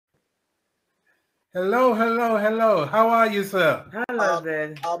Hello, hello, hello. How are you, sir? Hello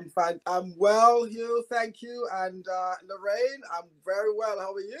there. I'm fine. I'm well, Hugh. Thank you. And Lorraine, I'm very well.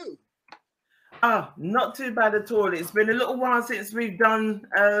 How are you? Not too bad at all. It's been a little while since we've done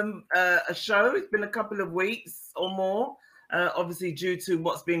a show. It's been a couple of weeks or more, obviously due to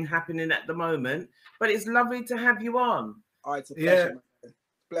what's been happening at the moment. But it's lovely to have you on. Oh, it's a Yeah. pleasure, man.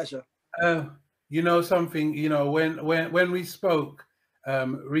 Pleasure. Uh, you know something. When we spoke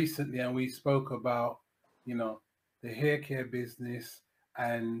recently, and we spoke about the hair care business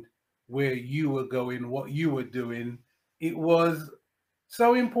and where you were going, what you were doing. It was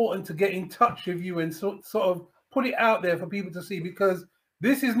so important to get in touch with you and sort of put it out there for people to see, because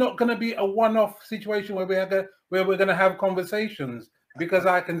this is not going to be a one-off situation where we're going to have conversations, because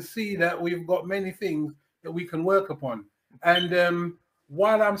I can see that we've got many things that we can work upon. And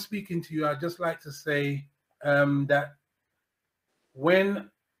while I'm speaking to you, I'd just like to say that when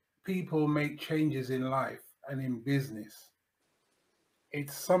people make changes in life and in business,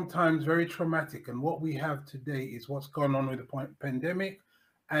 it's sometimes very traumatic. And what we have today is what's gone on with the pandemic,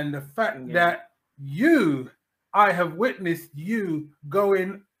 and the fact that I have witnessed you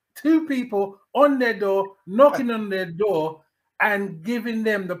going to people on their door, knocking on their door, and giving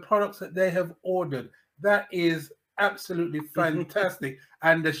them the products that they have ordered. That is absolutely fantastic,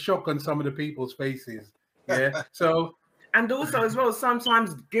 and the shock on some of the people's faces. Yeah. So And also as well,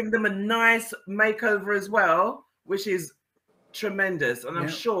 sometimes give them a nice makeover as well, which is tremendous. And I'm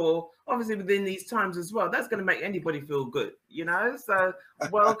sure, obviously, within these times as well, that's going to make anybody feel good, So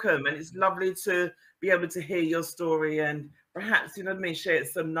welcome. And it's lovely to be able to hear your story and perhaps, share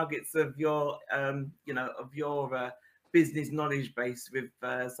some nuggets of your, business knowledge base with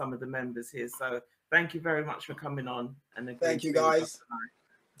some of the members here. So thank you very much for coming on. And thank you, guys.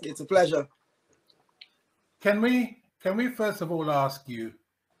 It's a pleasure. Can we first of all ask you,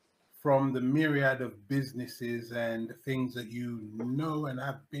 from the myriad of businesses and things that you know and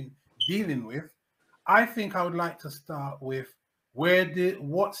have been dealing with, I think I would like to start with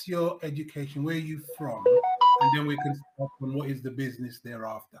what's your education, where are you from, and then we can start on what is the business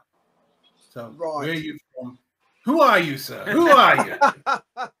thereafter. So where are you from? Who are you, sir? Who are you?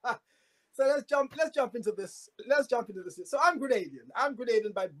 So let's jump into this. So I'm Grenadian. I'm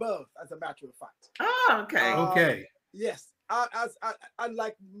Grenadian by birth, as a matter of fact. Oh, okay. Okay. Yes.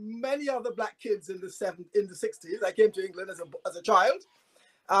 Unlike many other black kids in the 60s, I came to England as a child.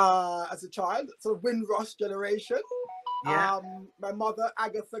 Sort of Windrush generation. Yeah. My mother,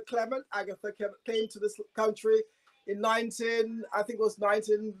 Agatha Clement, came to this country in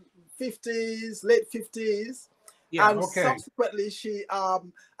 1950s, late 50s. Yeah, and subsequently, she,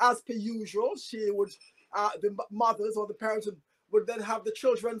 as per usual, she would, the mothers or the parents would then have the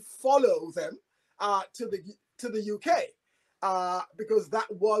children follow them to the UK, because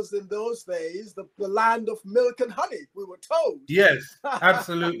that was in those days the land of milk and honey. We were told. Yes,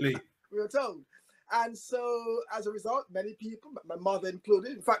 absolutely. We were told, and so as a result, many people, my mother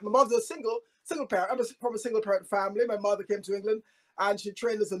included. In fact, my mother was a single parent. I was from a single parent family. My mother came to England and she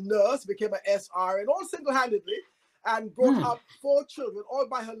trained as a nurse, became an SR, and all single-handedly, and brought up 4 children all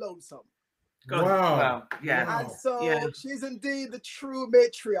by her lonesome. Wow. Yeah. And so she's indeed the true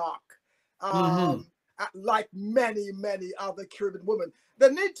matriarch, like many other Caribbean women.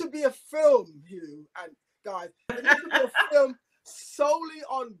 There need to be a film, Hugh and guys. There needs to be a film solely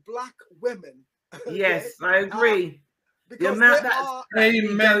on black women. Yes, I agree. Because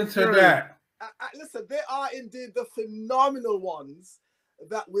amen to that. Listen, they are indeed the phenomenal ones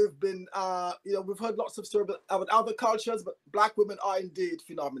that we've been, we've heard lots of stories about other cultures, but black women are indeed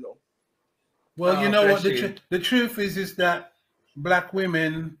phenomenal. Well, you know what? The truth is that black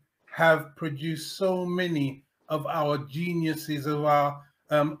women have produced so many of our geniuses, of our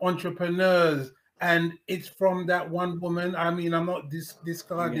entrepreneurs, and it's from that one woman. I mean, I'm not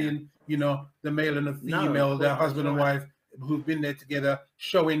discarding, the male and the female, their husband and wife who've been there together,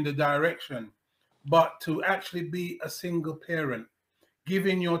 showing the direction. But to actually be a single parent,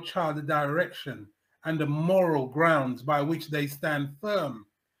 giving your child the direction and the moral grounds by which they stand firm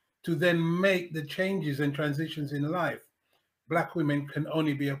to then make the changes and transitions in life, black women can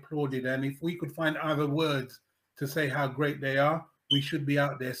only be applauded. And if we could find other words to say how great they are, we should be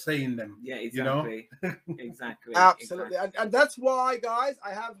out there saying them. Yeah, exactly. Exactly. Absolutely. Exactly. And that's why, guys,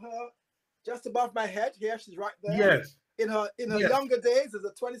 I have her just above my head here. She's right there. Yes. In her younger days, as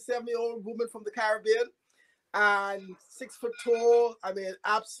a 27-year-old woman from the Caribbean, and 6 foot tall. I mean,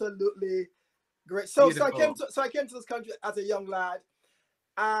 absolutely great. So I came to this country as a young lad,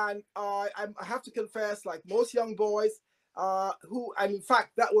 and I have to confess, like most young boys, and in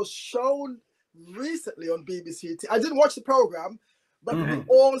fact that was shown recently on BBC. I didn't watch the program, but we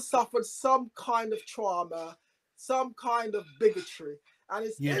all suffered some kind of trauma, some kind of bigotry. And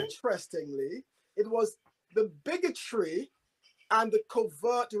it's interestingly, it was the bigotry and the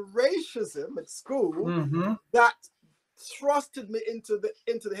covert racism at school that thrusted me into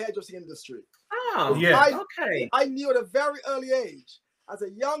the hairdressing industry. Oh, okay. I knew at a very early age, as a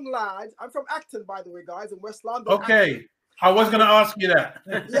young lad. I'm from Acton, by the way, guys, in West London. Okay, Acton. I was going to ask you that.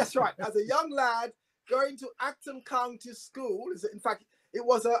 Yes, right. As a young lad, going to Acton County School. In fact, it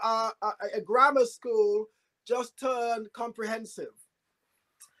was a grammar school, just turned comprehensive.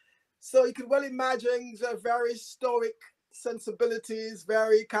 So you can well imagine the very stoic sensibilities,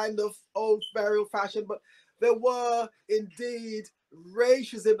 very kind of very old-fashioned, but there were indeed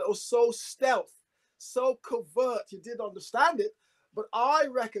racism that was so stealth, so covert, you didn't understand it, but I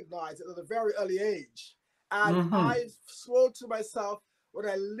recognized it at a very early age. And I swore to myself, when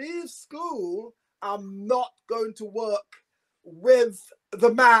I leave school, I'm not going to work with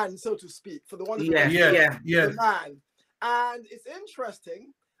the man, so to speak, for the one the man. And it's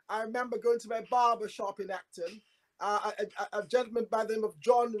interesting. I remember going to my barber shop in Acton, a gentleman by the name of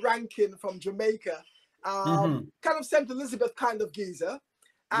John Rankin from Jamaica, kind of St. Elizabeth kind of geezer,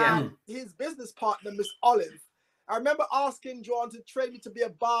 and his business partner, Miss Olive. I remember asking John to train me to be a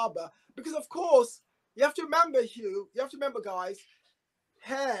barber, because of course, you have to remember, Hugh, you have to remember, guys,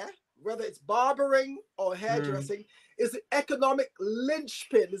 hair, whether it's barbering or hairdressing, is the economic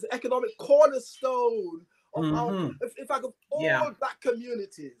linchpin, is the economic cornerstone of our, in fact, of all Black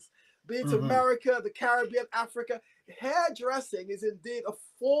communities, be it America, the Caribbean, Africa. Hairdressing is indeed a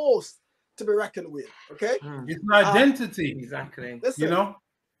force to be reckoned with. Okay, it's an identity, exactly. Listen, you know,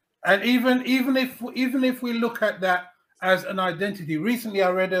 and even if we look at that as an identity, recently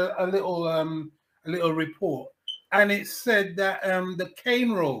I read a little report, and it said that the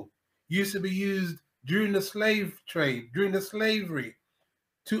cane roll used to be used during the slave trade, during the slavery,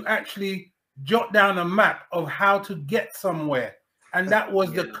 to actually jot down a map of how to get somewhere, and that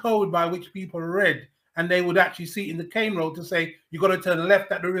was the code by which people read, and they would actually see it in the cane roll to say you got to turn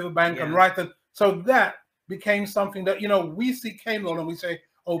left at the riverbank and right. And so that became something that, you know, we see cane roll and we say,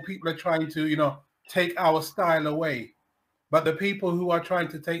 oh, people are trying to, you know, take our style away. But the people who are trying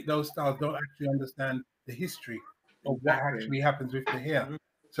to take those styles don't actually understand the history of what actually happens with the hair.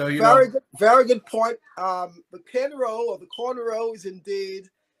 So, you very good point. The cane roll or the corner roll is indeed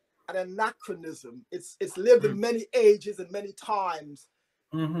an anachronism. It's lived in many ages and many times,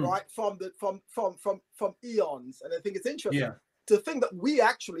 right? From eons. And I think it's interesting to think that we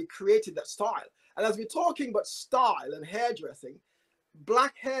actually created that style. And as we're talking about style and hairdressing,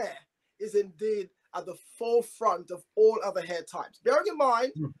 Black hair is indeed at the forefront of all other hair types. Bearing in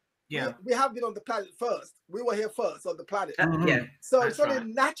mind, we have been on the planet first. We were here first on the planet. So it's only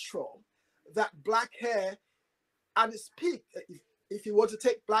natural that Black hair, at its peak, if you were to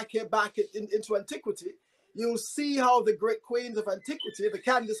take Black hair back into antiquity, you'll see how the great queens of antiquity, the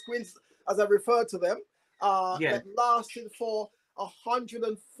Candace queens, as I refer to them, that lasted for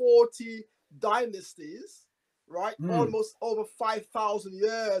 140 dynasties, right? Almost over 5,000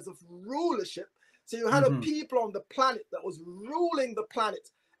 years of rulership. So you had a people on the planet that was ruling the planet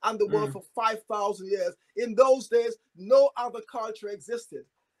and the world for 5,000 years. In those days, no other culture existed.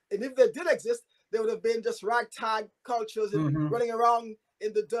 And if they did exist, they would have been just ragtag cultures and running around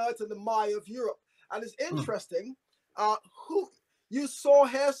in the dirt and the mire of Europe. And it's interesting, you saw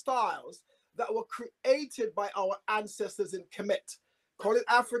hairstyles that were created by our ancestors in Kemet. Call it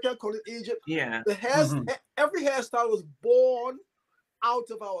Africa, call it Egypt. The every hairstyle was born out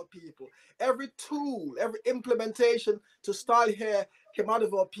of our people. Every tool, every implementation to style hair came out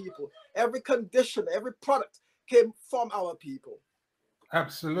of our people. Every conditioner, every product came from our people.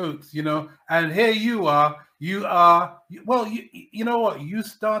 Absolute, you know, and here you are, well, you know what, you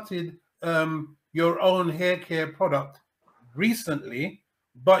started your own hair care product recently,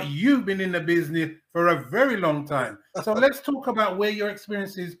 but you've been in the business for a very long time. So let's talk about where your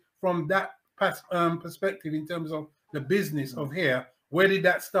experience is from that perspective in terms of the business of hair. Where did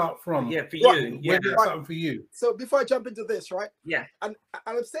that start from? Yeah, for you. Where did that start for you? So before I jump into this, right? Yeah. And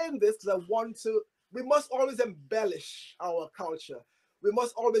I'm saying this because we must always embellish our culture. We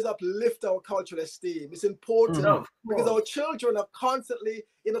must always uplift our cultural esteem. It's important because our children are constantly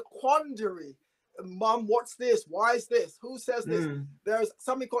in a quandary. Mom, what's this? Why is this? Who says this? There's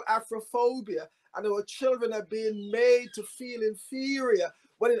something called Afrophobia, and our children are being made to feel inferior,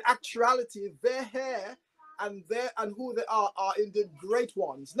 when in actuality, their hair and who they are indeed great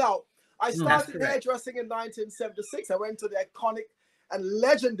ones. Now, I started hairdressing in 1976. I went to the iconic and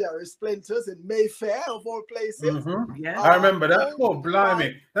legendary Splinters in Mayfair, of all places. I remember that. Oh,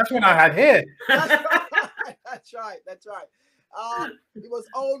 blimey. That's when I had hair. That's right. It was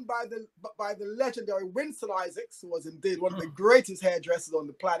owned by the legendary Winston Isaacs, who was indeed one of the greatest hairdressers on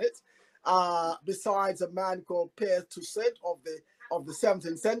the planet. Besides a man called Pierre Toussaint of the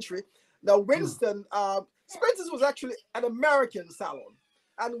 17th century. Now, Winston, Splinters was actually an American salon,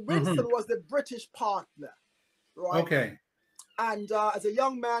 and Winston was the British partner, right? Okay. And as a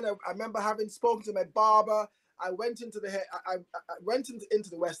young man, I remember having spoken to my barber. I went into the I went into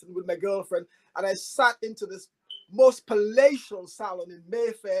the West End with my girlfriend, and I sat into this most palatial salon in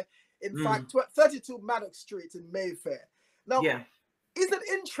Mayfair. In fact, 32 Maddox Street in Mayfair. Now, isn't it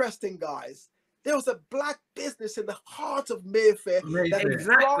interesting, guys? There was a black business in the heart of Mayfair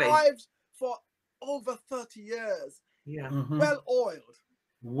that thrived for over 30 years. Yeah. Well oiled.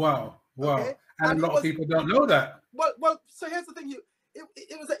 Wow. Wow. Okay? And a lot of people don't know that. Well, so here's the thing.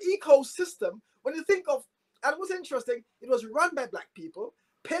 It was an ecosystem. When you think of, and it was interesting, it was run by black people,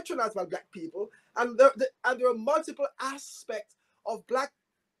 patronized by black people, and there were multiple aspects of black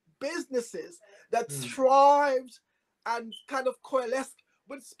businesses that thrived and kind of coalesced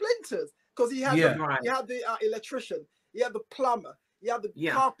with Splinters, because he had the electrician, he had the plumber, he had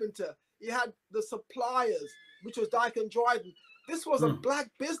the carpenter, he had the suppliers, which was Dyke and Dryden. This was a black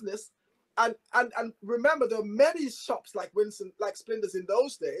business, and remember, there were many shops like Splinters in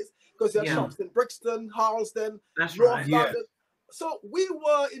those days, because there were shops in Brixton, Harlesden, North London. So we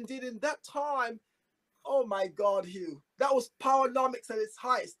were indeed in that time. Oh my God, Hugh, that was powernomics at its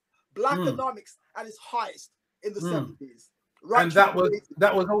highest, blackonomics at its highest in the 70s. Right, and that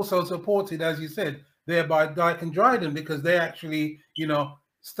was also supported, as you said, there by Dyke and Dryden, because they actually,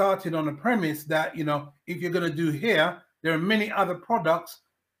 started on a premise that, if you're going to do hair, there are many other products,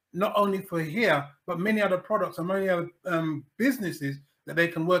 not only for hair, but many other products and many other businesses that they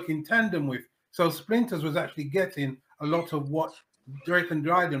can work in tandem with. So Splinters was actually getting a lot of what Derek and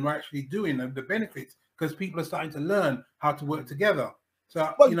Dryden were actually doing, and the benefits, because people are starting to learn how to work together.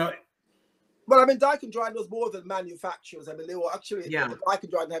 So, But I mean, Dyke and Dryden was more than manufacturers. I mean, they were actually, Dyke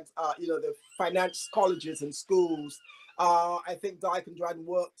and Dryden had, the finance colleges and schools. I think Dyke and Dryden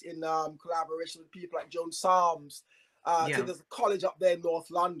worked in collaboration with people like Joan Sarms. So there's a college up there in North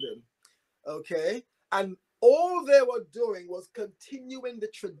London. Okay. And all they were doing was continuing the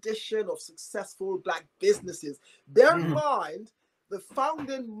tradition of successful black businesses. Bear in mind, the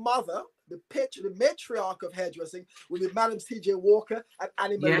founding mother, the matriarch of hairdressing, would be Madam C.J. Walker and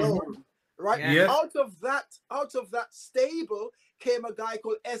Annie Malone. Right? Yes. Out of that stable came a guy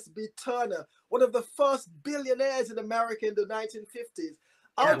called S.B. Turner, one of the first billionaires in America in the 1950s.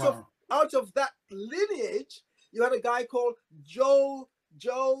 Out of that lineage, you had a guy called Joe,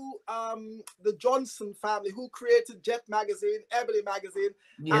 the Johnson family, who created Jet Magazine, Ebony Magazine,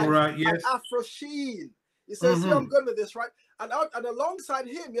 and Afro Sheen. You say, see, I'm good with this, right? And alongside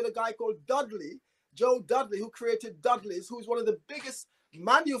him, you had a guy called Joe Dudley, who created Dudley's, who's one of the biggest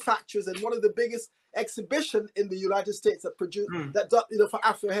manufacturers and one of the biggest exhibition in the United States that produce for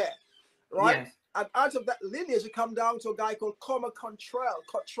Afro hair, right? And out of that lineage, you come down to a guy called Cormac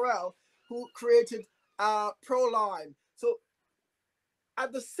Cottrell, who created Proline. So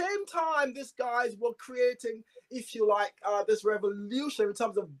at the same time, these guys were creating, if you like, this revolution in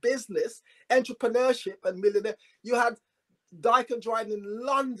terms of business, entrepreneurship, and millionaire. You had Dyke and Dryden in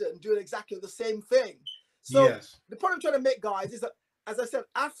London doing exactly the same thing. So the point I'm trying to make, guys, is that, as I said,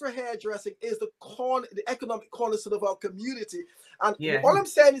 Afro hairdressing is the economic cornerstone of our community. And all I'm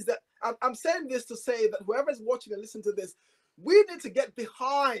saying is that I'm saying this to say that whoever's watching and listening to this, we need to get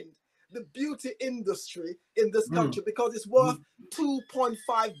behind the beauty industry in this country, because it's worth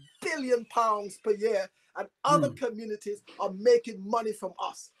 £2.5 billion per year, and other communities are making money from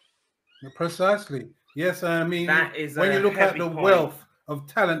us. Precisely. Yes, I mean, that is when you look at the wealth of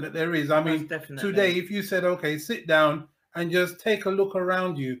talent that there is, I mean, today, if you said, okay, sit down and just take a look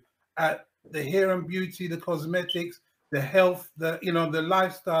around you at the hair and beauty, the cosmetics, the health, the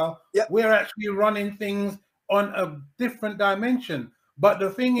lifestyle, we're actually running things on a different dimension. But the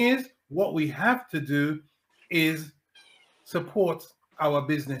thing is, what we have to do is support our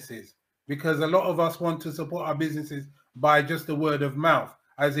businesses, because a lot of us want to support our businesses by just the word of mouth,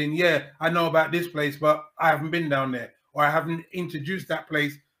 as in, I know about this place, but I haven't been down there, or I haven't introduced that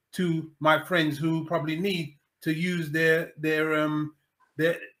place to my friends who probably need to use their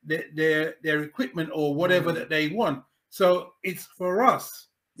equipment or whatever that they want. So it's for us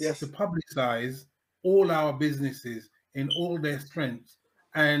to publicize all our businesses in all their strengths,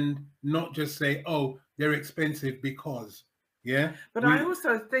 and not just say, oh, they're expensive because, But I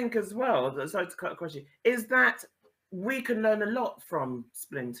also think as well, sorry to cut the question, is that we can learn a lot from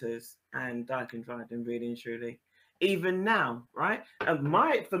Splinters and Dyke and Dryden, really and truly. even now, right?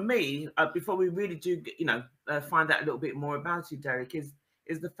 For me, before we really do, find out a little bit more about you, Derek, is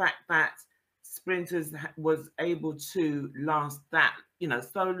the fact that Splinters was able to last that,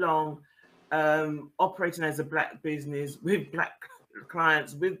 so long, operating as a black business with black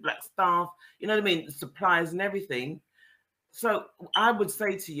clients, with black staff, you know what I mean, suppliers and everything. So I would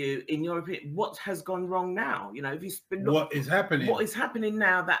say to you, in your opinion, what has gone wrong now? If you what is happening? What is happening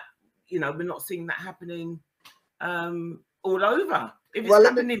now that we're not seeing that happening all over? If it's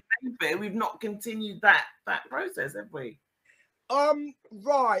happening in Mayfair, we've not continued that process, have we?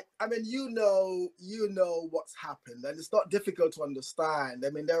 Right. I mean, you know what's happened, and it's not difficult to understand. I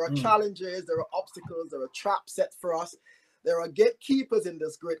mean, there are challenges, there are obstacles, there are traps set for us. There are gatekeepers in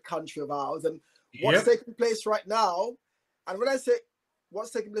this great country of ours, and what's taking place right now. And when I say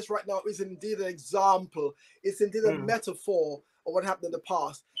what's taking place right now is indeed an example. It's indeed a metaphor of what happened in the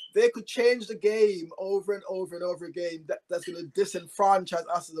past. They could change the game over and over and over again. That's going to disenfranchise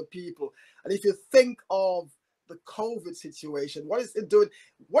us as a people. And if you think of the COVID situation, what is it doing?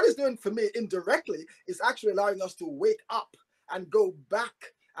 What it's doing for me indirectly is actually allowing us to wake up and go back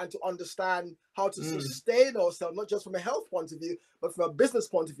and to understand how to sustain ourselves, not just from a health point of view, but from a business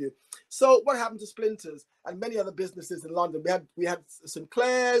point of view. So what happened to Splinters and many other businesses in London? We had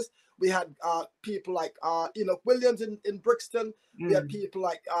Sinclair's, we had people like Enoch Williams in Brixton, we had people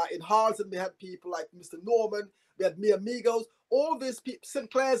like in Harlesden, we had people like Mr. Norman, we had Mi Amigos. All these people,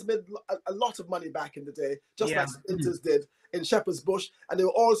 Sinclair's made a lot of money back in the day, just like Splinters did in Shepherd's Bush, and they were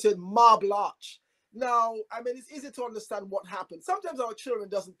also in Marble Arch. Now, I mean, it's easy to understand what happened. Sometimes our children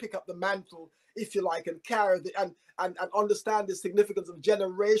doesn't pick up the mantle, if you like, and carry and understand the significance of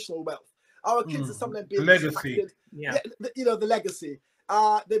generational wealth. Our kids are sometimes being distracted. The legacy.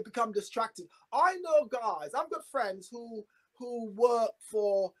 They become distracted. I know guys, I've got friends who work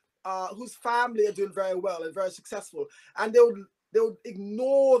for whose family are doing very well and very successful, and they would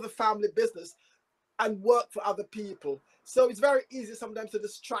ignore the family business and work for other people. So it's very easy sometimes to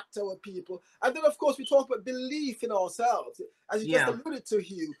distract our people. And then, of course, we talk about belief in ourselves. As you just alluded to,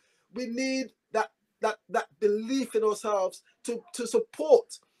 Hugh, we need that belief in ourselves to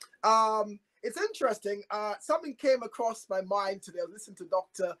support. It's interesting. Something came across my mind today. I was listening to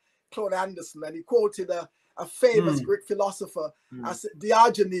Dr. Claude Anderson, and he quoted a famous Greek philosopher as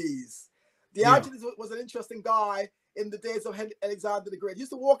Diogenes. Diogenes was an interesting guy in the days of Alexander the Great. He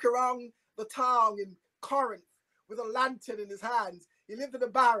used to walk around the town in Corinth with a lantern in his hands. He lived in a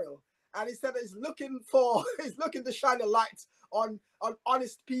barrel, and he said he's looking to shine a light on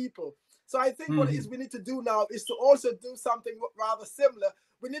honest people. So I think what it is we need to do now is to also do something rather similar.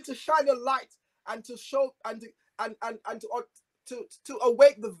 We need to shine a light and to show and to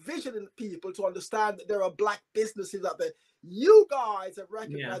awake the vision in people to understand that there are black businesses out there. You guys have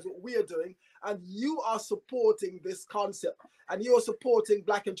recognized what we are doing, and you are supporting this concept, and you are supporting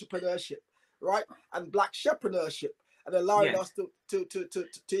black entrepreneurship, right, and black shepreneurship, and allowing us to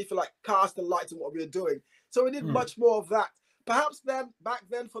if you like, cast the light on what we are doing. So we need much more of that. Perhaps back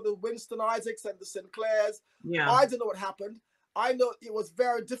then for the Winston Isaacs and the Sinclairs, I don't know what happened. I know it was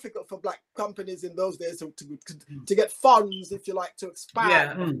very difficult for black companies in those days to get funds, if you like, to expand.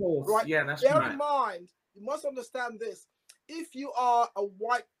 Yeah, of course. Right? Yeah, that's Bear right. in mind, you must understand this. If you are a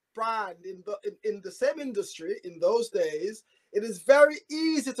white brand in the same industry in those days, it is very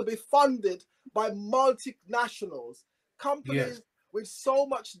easy to be funded by multinationals, companies with so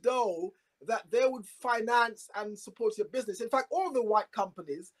much dough that they would finance and support your business. In fact, all the white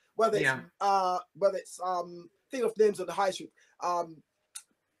companies, whether it's think of names on the high street. I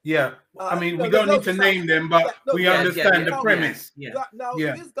mean, we don't need to name them, but we understand the premise. Now,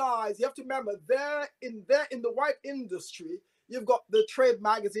 these guys, you have to remember, they're in the white industry. You've got the trade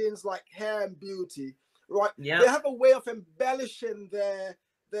magazines like Hair and Beauty, right? Yeah. They have a way of embellishing their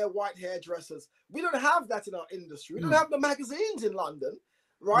white hairdressers. We don't have that in our industry. We don't have the magazines in London,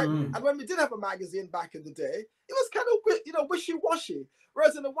 right? And when we did have a magazine back in the day, it was kind of, wishy-washy.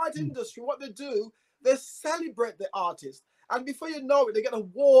 Whereas in the white industry, what they do, they celebrate the artist. And before you know it, they get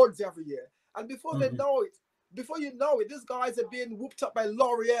awards every year. And before you know it, these guys are being whooped up by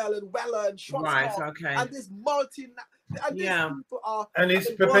L'Oreal and Weller and Schwarzkopf and this and these people are, and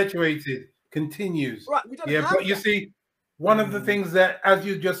it's perpetuated, continues. Right, we don't have but you see, one of the things that, as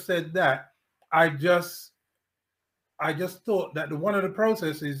you just said, that I just thought that one of the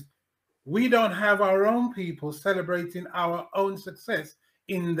processes, we don't have our own people celebrating our own success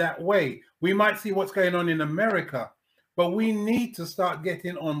in that way. We might see what's going on in America, but we need to start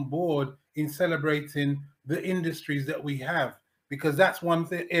getting on board in celebrating the industries that we have, because that's one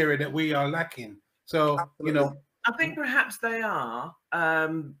area that we are lacking. So, I think perhaps they are.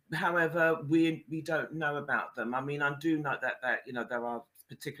 However, we don't know about them. I mean, I do know that you know there are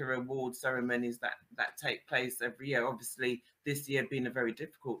particular award ceremonies that take place every year. Obviously, this year being a very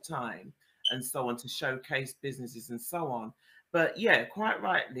difficult time, and so on, to showcase businesses and so on. But yeah, quite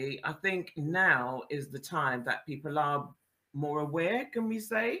rightly, I think now is the time that people are more aware. Can we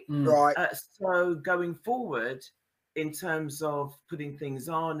say? Right. So going forward, in terms of putting things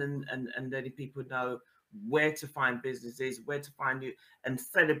on and letting people know where to find businesses, where to find you, and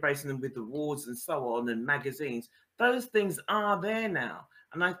celebrating them with awards and so on, and magazines. Those things are there now,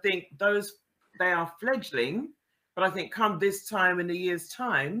 and I think they are fledgling. But I think come this time in a year's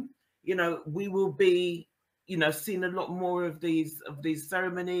time, you know, we will be, you know, seeing a lot more of these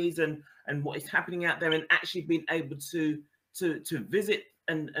ceremonies and what is happening out there, and actually being able to visit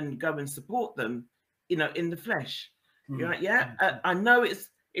and go and support them, you know, in the flesh. I know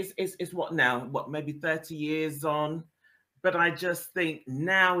it's what now, what, maybe 30 years on, but I just think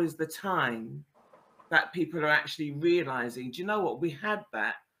now is the time that people are actually realizing, do you know what, we had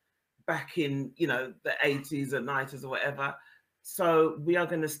that back in, you know, the 80s or 90s or whatever, so we are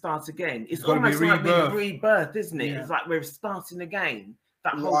going to start again. It's almost like we've rebirth, isn't it? It's like we're starting again,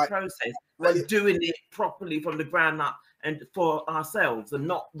 that whole process, but doing it properly from the ground up and for ourselves, and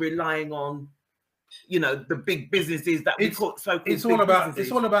not relying on, you know, the big businesses that it's all about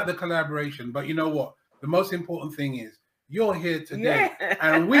the collaboration. But you know what, the most important thing is you're here today,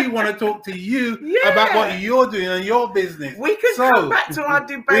 and we want to talk to you about what you're doing and your business. We can go back to our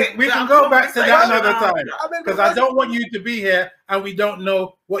debate. We can go back to that another time, because I don't want you to be here and we don't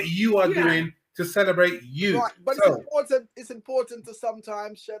know what you are doing to celebrate you. Right, but it's important to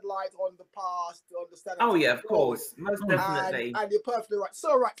sometimes shed light on the past to understand. Oh yeah, of course, most definitely. And you're perfectly right.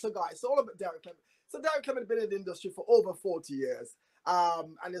 So guys, so all about Derek Clement. So Derek Clement has been in the industry for over 40 years.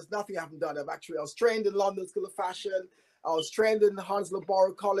 And there's nothing I haven't done. I was trained in London School of Fashion. I was trained in Hounslow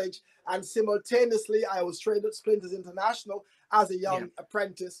Borough College. And simultaneously, I was trained at Splinters International as a young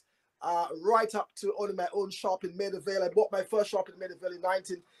apprentice, right up to owning my own shop in Maida Vale. I bought my first shop in Maida Vale in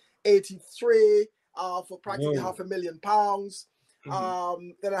 1983 for practically £500,000.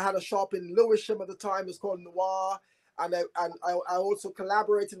 Then I had a shop in Lewisham at the time. It was called Noir. And I also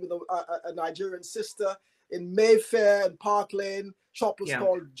collaborated with a Nigerian sister in Mayfair and Park Lane. Shop was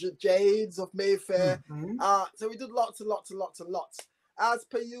called Jades of Mayfair. So we did lots and lots and lots and lots. As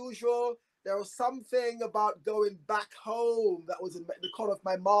per usual, there was something about going back home that was in the corner of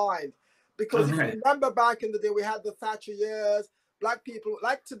my mind. Because if you remember back in the day, we had the Thatcher years. Black people,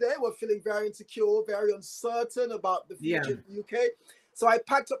 like today, were feeling very insecure, very uncertain about the future of the UK. So I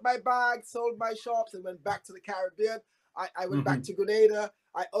packed up my bag, sold my shops, and went back to the Caribbean. I went back to Grenada.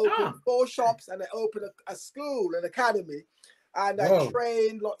 I opened 4 shops, and I opened a school, an academy. And I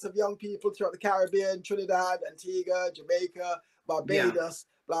trained lots of young people throughout the Caribbean, Trinidad, Antigua, Jamaica, Barbados,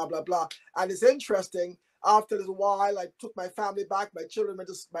 blah, blah, blah. And it's interesting. After a little while, I took my family back. My children went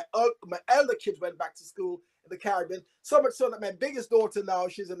to, my elder kids went back to school in the Caribbean. So much so that my biggest daughter now,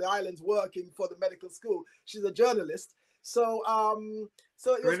 she's in the islands working for the medical school. She's a journalist. So,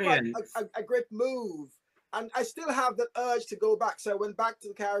 so it was quite a great move. And I still have that urge to go back. So I went back to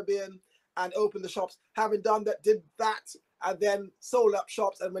the Caribbean and opened the shops. Having done that, did that, and then sold up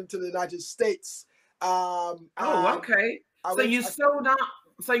shops and went to the United States. Okay. So you sold up.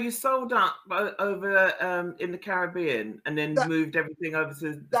 So you sold up over in the Caribbean, and then moved everything over to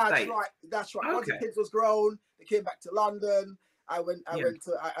the States. That's right. Okay. Once the kids was grown, they came back to London. I went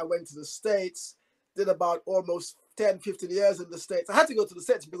to the States. Did about almost 10, 15 years in the States. I had to go to the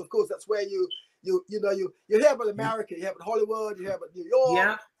States because, of course, that's where you hear about America, you hear about Hollywood, you hear about New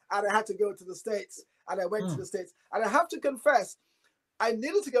York, and I had to go to the States, and I went to the States. And I have to confess, I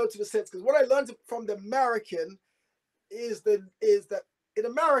needed to go to the States because what I learned from the American is that in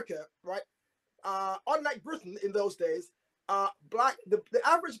America, right, unlike Britain in those days, the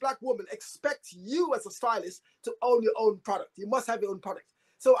average black woman expects you as a stylist to own your own product. You must have your own product.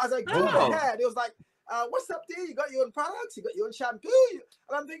 So as I grew my hair, it was like, what's up, D? You got your own products, you got your own shampoo.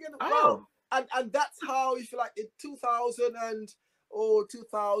 And I'm thinking, wow. And that's how, if you like, in 2000,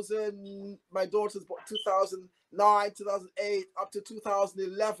 my daughter's born 2009, 2008, up to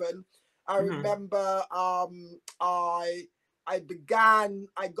 2011. I remember I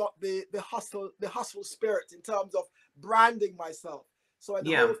got the hustle spirit in terms of branding myself. So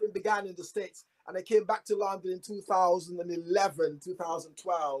the whole thing began in the States, and I came back to London in 2011,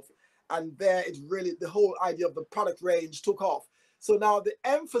 2012. And there it really, the whole idea of the product range took off. So now the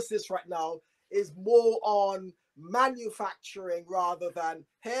emphasis right now is more on manufacturing rather than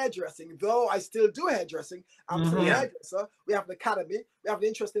hairdressing, though I still do hairdressing. I'm still a hairdresser. We have an academy. We have an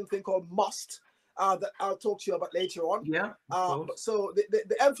interesting thing called Must, that I'll talk to you about later on. Yeah. But so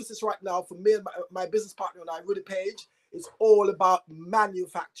the emphasis right now for me and my business partner and I, Rudy Page, is all about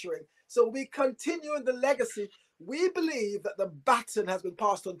manufacturing. So we continue in the legacy. We believe that the baton has been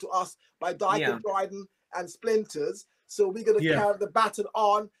passed on to us by Dyke Dryden and Splinters. So we're going to carry the baton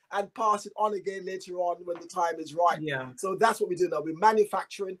on and pass it on again later on when the time is right. Yeah. So that's what we do now. We're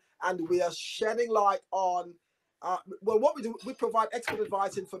manufacturing and we are shedding light on, well, what we do, we provide expert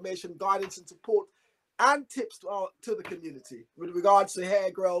advice, information, guidance, and support and tips to the community with regards to hair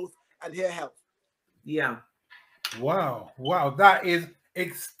growth and hair health. Yeah. Wow. Wow. That is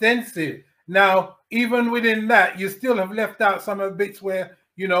extensive. Now, even within that, you still have left out some of the bits where,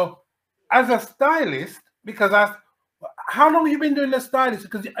 you know, as a stylist, because how long have you been doing the stylist?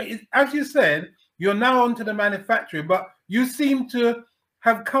 Because as you said, you're now onto the manufacturing, but you seem to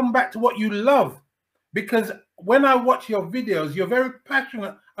have come back to what you love. Because when I watch your videos, you're very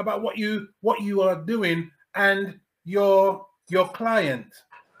passionate about what you are doing, and your client,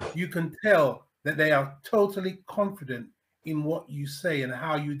 you can tell that they are totally confident in what you say and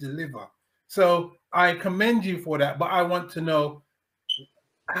how you deliver. So I commend you for that, but I want to know,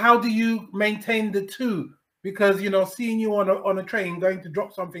 how do you maintain the two? Because, you know, seeing you on a train going to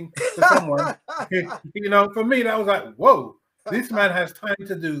drop something to someone, you know, for me, that was like, whoa, this man has time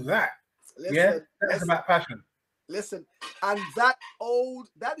to do that. Listen, that's about passion. Listen, and that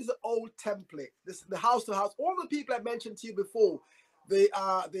is an old template. This the house to house. All the people I mentioned to you before, the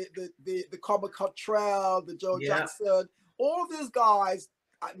Common Cottrell, the Joe Jackson, all these guys,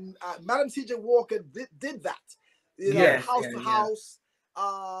 Madam C.J. Walker did that. You know, house to house,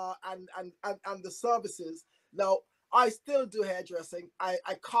 and the services. Now, I still do hairdressing. I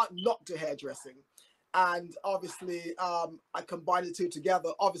can't not do hairdressing. And obviously, I combine the two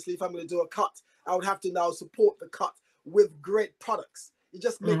together. Obviously, if I'm going to do a cut, I would have to now support the cut with great products. It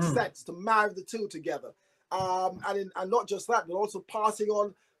just makes sense to marry the two together. And not just that, but also passing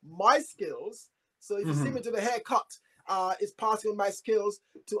on my skills. So if you see me do the haircut, it's passing on my skills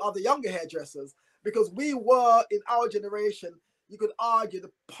to other younger hairdressers. Because we were, in our generation, you could argue,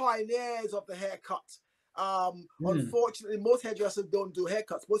 the pioneers of the haircut. Unfortunately, most hairdressers don't do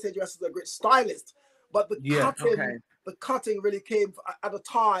haircuts. Most hairdressers are great stylists. But the cutting really came at a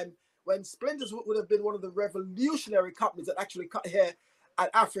time when Splinters would have been one of the revolutionary companies that actually cut hair and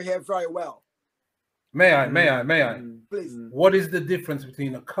Afro hair very well. May I? Please. What is the difference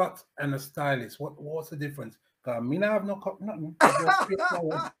between a cut and a stylist? What's the difference? Me now have no cut, nothing.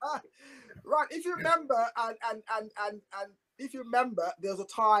 Right. If you remember, and if you remember, there was a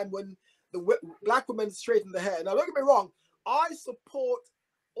time when the black women straightened the hair. Now, don't get me wrong. I support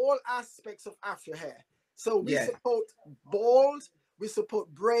all aspects of Afro hair. So we support bald, we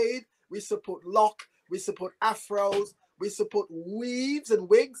support braid, we support lock, we support afros, we support weaves and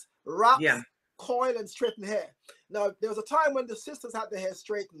wigs, wraps, coil and straightened hair. Now, there was a time when the sisters had their hair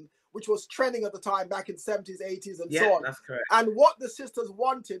straightened, which was trending at the time back in 70s, 80s, and so on. That's correct. And what the sisters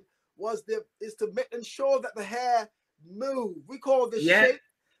wanted was is to ensure that the hair moved. We call this shape,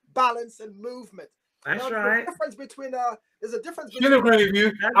 balance, and movement. That's right. There's a difference. She'll agree with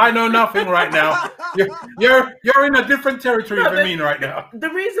you. I know nothing right now. You're in a different territory than me right now. The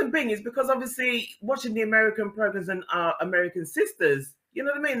reason being is because obviously watching the American programs and our American sisters, you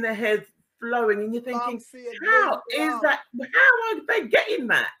know what I mean? Their hair's flowing, and you're thinking, how are they getting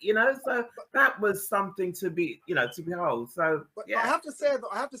that? You know, so that was something to behold. So, but I have to say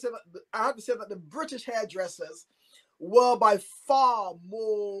that the British hairdressers were by far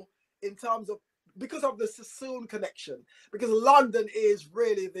more in terms of, because of the Sassoon connection, because London is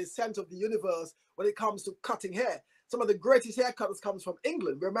really the center of the universe when it comes to cutting hair. Some of the greatest haircutters comes from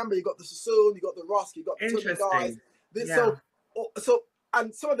England. Remember, you got the Sassoon, you got the Rosk, you got the Tudor guys.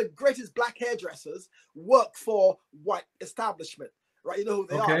 And some of the greatest black hairdressers work for white establishment, right? You know who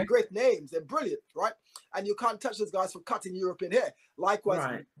they are. Great names. They're brilliant, right? And you can't touch those guys for cutting European hair.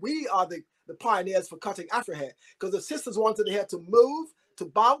 Likewise, we are the pioneers for cutting Afro hair, because the sisters wanted the hair to move, to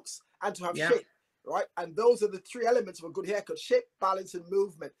bounce, and to have shape, right? And those are the three elements of a good haircut: shape, balance, and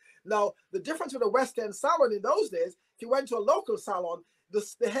movement. Now, the difference with a West End salon in those days, if you went to a local salon,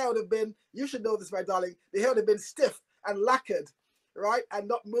 the hair would have been, you should know this, my darling, the hair would have been stiff and lacquered, right? And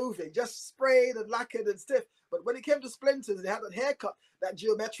not moving, just sprayed and lacquered and stiff. But when it came to Splinters, they had that haircut, that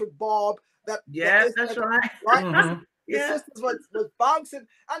geometric bob, that's right. The sisters was bouncing.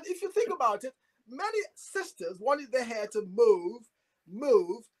 And if you think about it, many sisters wanted their hair to move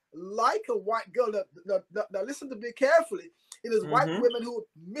like a white girl. Now listen to me carefully. It is white women who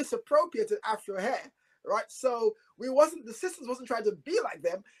misappropriated Afro hair, right? So the sisters wasn't trying to be like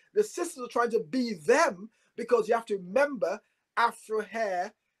them. The sisters were trying to be them, because you have to remember, Afro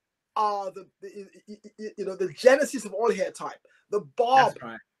hair are the genesis of all hair type. The bob, That's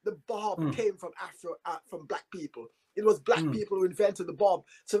right. the bob came from from black people. It was black people who invented the bob.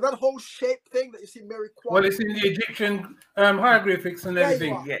 So that whole shape thing that you see Mary Quant. Well, it's in the Egyptian hieroglyphics and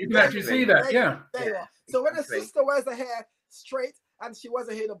everything. You can actually see that. There you are. So when a sister wears her hair straight and she wears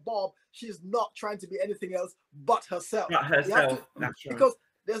her hair in a bob, she's not trying to be anything else but herself. Not herself. Because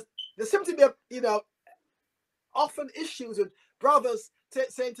there seems to be often issues with brothers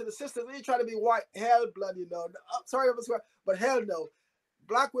saying to the sisters, "Are you trying to be white?" Hell, blood, sorry, but hell no.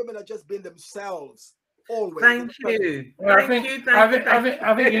 Black women are just being themselves. Always. Thank you. I think you need to. I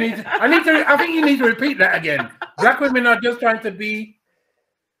think you need to repeat that again. Black women are just trying to be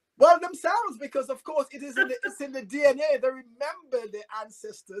themselves, because of course it's in the DNA. They remember their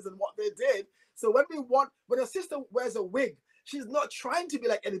ancestors and what they did. So when a sister wears a wig, she's not trying to be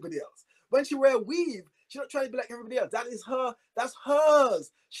like anybody else. When she wears a weave, she's not trying to be like everybody else. That is her. That's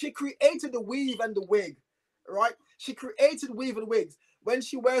hers. She created the weave and the wig, right? She created weave and wigs. When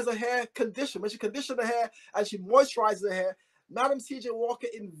she wears her hair conditioned, when she conditions her hair and she moisturizes her hair, Madam C.J. Walker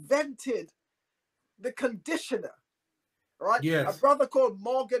invented the conditioner, right? Yes. A brother called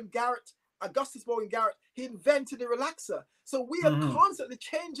Augustus Morgan Garrett, he invented the relaxer. So we are constantly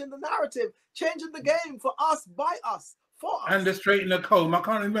changing the narrative, changing the game for us, by us, for us. And the straightener comb. I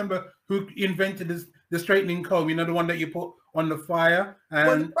can't remember who invented the straightening comb. You know, the one that you put on the fire.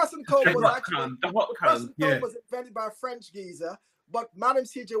 And the pressing comb was was invented by a French geezer, but Madam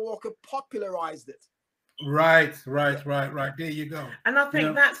C.J. Walker popularized it. Right. There you go. And I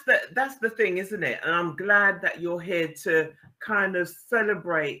think that's the thing, isn't it? And I'm glad that you're here to kind of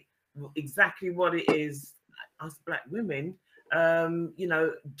celebrate exactly what it is us black women,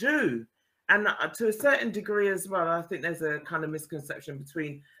 do. And to a certain degree as well, I think there's a kind of misconception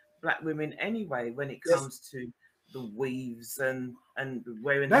between black women anyway when it comes to the weaves and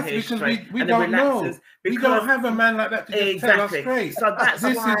wearing the hair straight. We don't know. We don't have a man like that to just tell us straight. So that's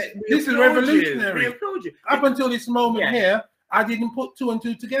why this is revolutionary. We applaud you. Up until this moment here, I didn't put two and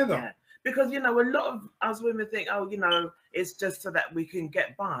two together. Yeah. Because, a lot of us women think, it's just so that we can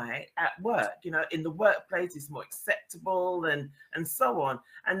get by at work. In the workplace, it's more acceptable and so on.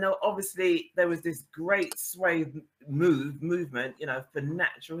 And obviously, there was this great sway movement, for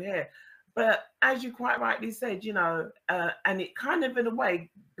natural hair. But as you quite rightly said, and it kind of in a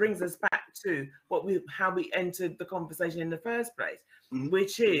way brings us back to how we entered the conversation in the first place,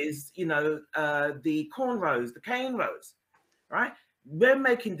 which is, the cornrows, the cane rows, right? We're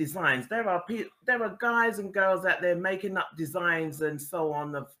making designs. There are guys and girls out there making up designs and so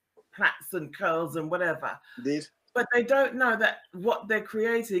on of plaits and curls and whatever. Indeed. But they don't know that what they're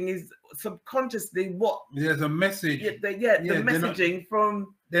creating is subconsciously there's a message. The messaging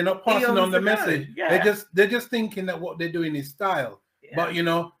from. They're not passing on the message. Yeah. They're just thinking that what they're doing is style. Yeah. But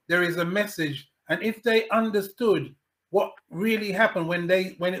there is a message. And if they understood what really happened when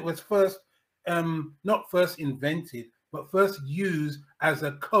it was first not first invented, but first used as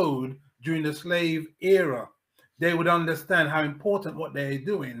a code during the slave era, they would understand how important what they're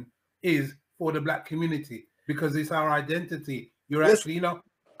doing is for the black community, because it's our identity. You're actually,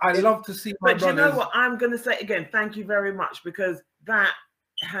 I love to see my brothers. But you know what? I'm going to say again, thank you very much, because that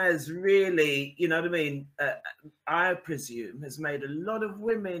has really, I presume has made a lot of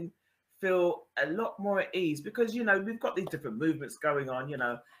women feel a lot more at ease, because we've got these different movements going on,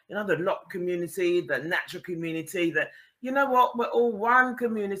 the lock community, the natural community, that we're all one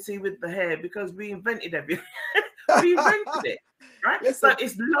community with the hair, because we invented everything. We invented it, right? Listen, so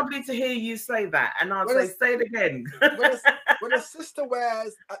it's lovely to hear you say that, and I'll say it again. when a sister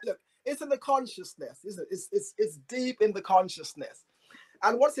wears, look, it's in the consciousness, isn't it? It's deep in the consciousness.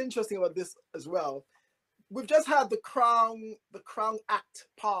 And what's interesting about this as well, we've just had the Crown Act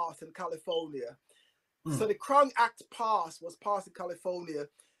passed in California. So the Crown Act was passed in California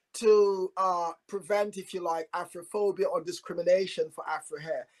to prevent, if you like, Afrophobia or discrimination for Afro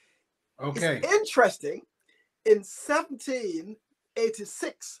hair. Okay. It's interesting. In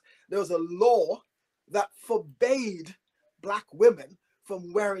 1786, there was a law that forbade black women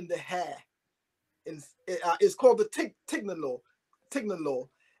from wearing the hair. It's called the Tignan law.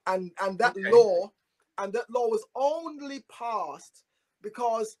 And that law was only passed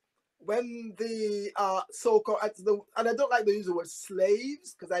because when the so-called, and I don't like to use the word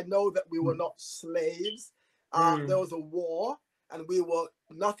slaves, because I know that we were not slaves. There was a war, and we were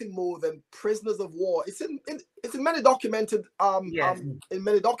nothing more than prisoners of war. It's in many documented in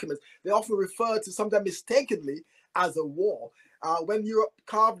many documents. They often refer to, sometimes mistakenly, as a war. When Europe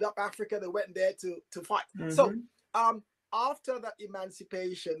carved up Africa, they went there to fight. So after that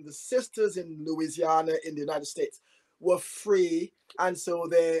emancipation, the sisters in Louisiana in the United States were free, and so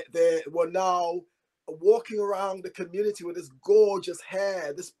they were now walking around the community with this gorgeous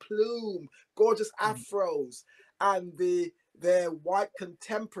hair, this plume, gorgeous afros, and their white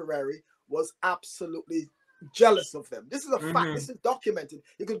contemporary was absolutely jealous of them. This is a fact. This is documented.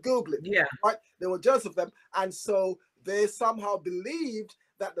 You can Google it. Yeah. Right? They were jealous of them, and so they somehow believed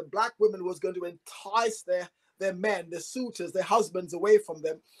that the black women was going to entice their men, their suitors, their husbands away from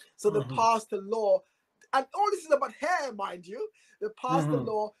them. So they passed a law, and all this is about hair, mind you. They passed a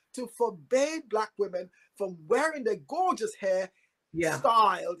law to forbade black women from wearing their gorgeous hair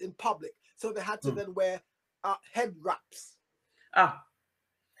styled in public. So they had to then wear head wraps. Ah,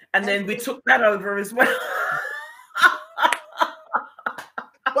 and then we took that over as well.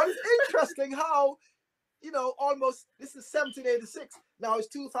 But it's interesting how, you know, almost, this is 1786, now it's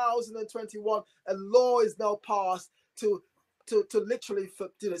 2021, a law is now passed to literally,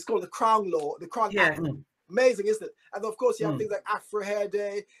 you know, it's called the Crown Law, the Crown Act. Amazing, isn't it? And of course, you have things like Afro Hair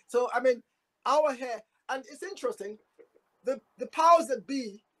Day. So, I mean, our hair, and it's interesting, the powers that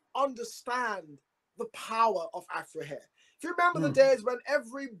be understand the power of Afro hair. If you remember the days when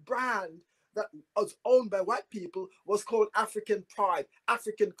every brand that was owned by white people was called African Pride,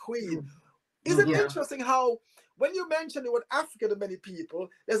 African Queen. Isn't it interesting how when you mention the word African to many people,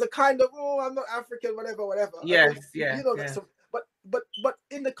 there's a kind of, oh, I'm not African, whatever. Yes, you know, so, but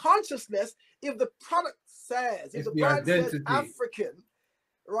in the consciousness, if the product says, if the brand says African,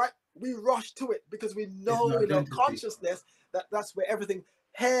 right, we rush to it because we know in our consciousness that that's where everything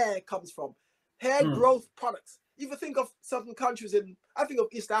hair comes from. Hair growth products. If you think of certain countries I think of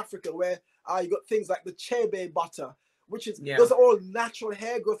East Africa, where you got things like the chebe butter, which is, those are all natural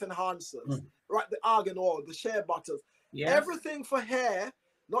hair growth enhancers, right? The argan oil, the shea butters, everything for hair,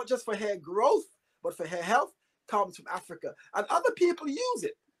 not just for hair growth, but for hair health, comes from Africa. And other people use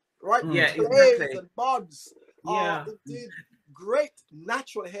it, right? Clays and buds are indeed great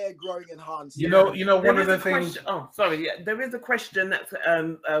natural hair growing enhancers. You know, one of the things. Oh, sorry. There is a question that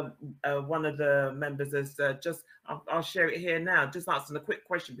one of the members has just. I'll share it here now. Just asking a quick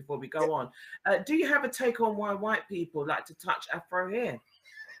question before we go on. Do you have a take on why white people like to touch Afro hair?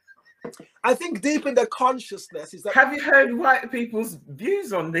 I think deep in their consciousness is that. Have you heard white people's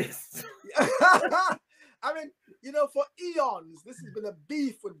views on this? I mean, you know, for eons, this has been a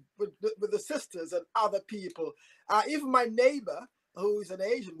beef with the sisters and other people. Even my neighbor, who is an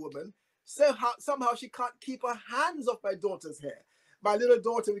Asian woman, somehow she can't keep her hands off my daughter's hair. My little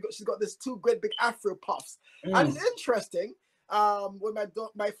daughter, she's got this two great big Afro puffs. And it's interesting, when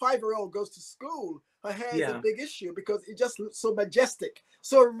my 5-year-old goes to school, her hair is a big issue because it just looks so majestic,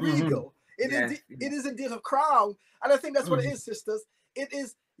 so regal. It is indeed a crown. And I think that's what it is, sisters. It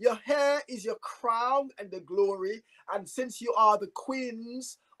is, your hair is your crown and the glory. And since you are the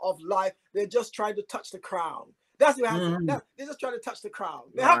queens of life, they're just trying to touch the crown. That's what happens. They're just trying to touch the crown.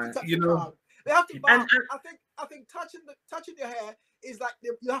 They have to touch the crown. They have to bow. I think touching your hair is like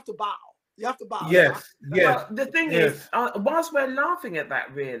you have to bow. You have to bow. Yes. Well, the thing is, whilst we're laughing at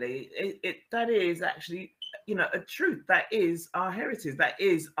that, really, that is actually, you know, a truth. That is our heritage. That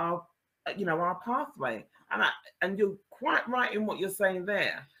is our, you know, our pathway. And you're quite right in what you're saying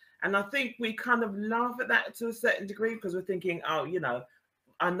there. And I think we kind of laugh at that to a certain degree because we're thinking, oh, you know,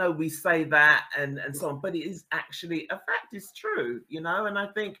 I know we say that and so on, but it is actually a fact. It's true, you know. And I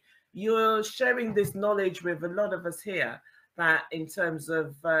think you're sharing this knowledge with a lot of us here, that in terms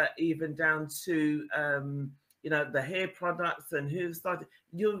of even down to you know, the hair products and who started,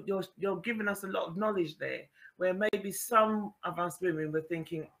 you're giving us a lot of knowledge there, where maybe some of us women were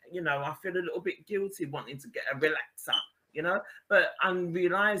thinking, you know, I feel a little bit guilty wanting to get a relaxer, you know, but I'm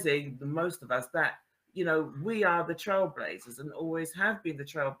realizing, the most of us, that, you know, we are the trailblazers and always have been the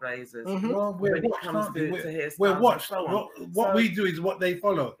trailblazers. Well, when it comes to hairstyles. We're watched. So what we do is what they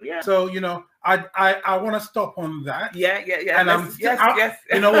follow. Yeah. So, you know, I want to stop on that. Yeah. And yes.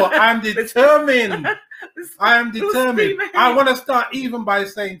 You know what? I'm determined. I am determined. I want to start even by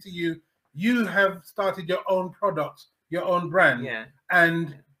saying to you, you have started your own products, your own brand. Yeah.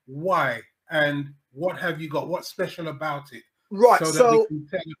 And why? And what have you got? What's special about it? Right. So that we can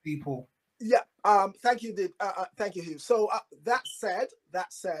tell the people. Yeah. Thank you, thank you, Hugh. So that said,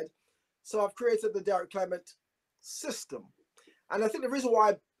 so I've created the Derek Clement system, and I think the reason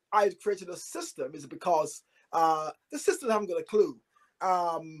why I created a system is because the systems haven't got a clue.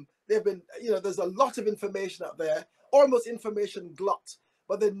 They've been, you know, there's a lot of information out there, almost information glut,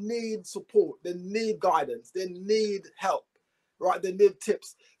 but they need support, they need guidance, they need help, right? They need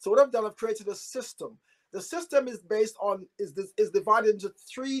tips. So what I've done, I've created a system. The system is based on, is divided into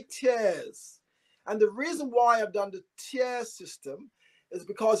 3 tiers. And the reason why I've done the tier system is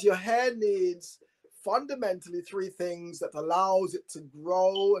because your hair needs fundamentally 3 things that allows it to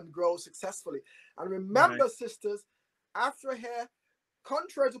grow and grow successfully. And remember, sisters, afro hair,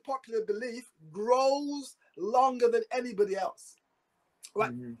 contrary to popular belief, grows longer than anybody else.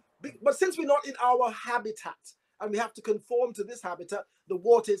 Right? But since we're not in our habitat and we have to conform to this habitat, the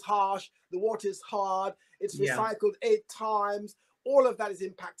water is harsh, the water is hard, it's recycled 8 times. All of that is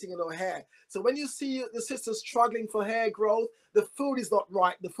impacting on our hair. So when you see the sisters struggling for hair growth, the food is not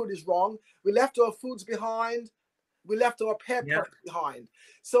right, the food is wrong. We left our foods behind. We left our hair products behind.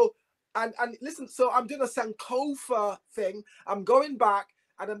 So, and listen, so I'm doing a Sankofa thing. I'm going back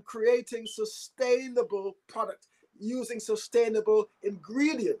and I'm creating sustainable product using sustainable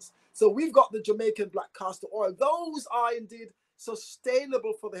ingredients. So we've got the Jamaican black castor oil. Those are indeed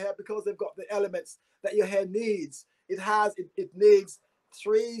sustainable for the hair because they've got the elements that your hair needs. It needs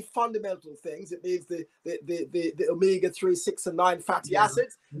 3 fundamental things. It needs the omega-3, 6, and 9 fatty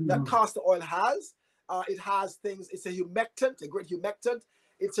acids that castor oil has. It has things. It's a humectant, a great humectant.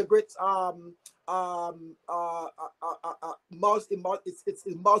 It's a great it's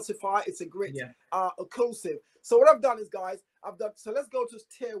emulsify. It's a great occlusive. So what I've done is, guys, so let's go to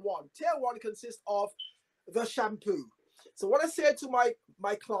tier 1. Tier 1 consists of the shampoo. So what I say to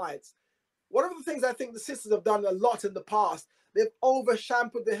my clients, one of the things I think the sisters have done a lot in the past, they've over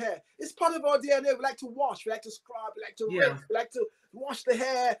shampooed the hair. It's part of our DNA. We like to wash, we like to scrub, we like to rinse, we like to wash the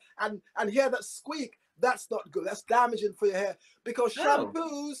hair and hear that squeak. That's not good. That's damaging for your hair, because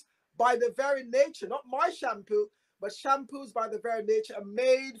shampoos by the very nature, not my shampoo, but shampoos by the very nature are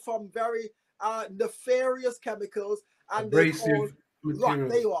made from very nefarious chemicals, and abrasive right,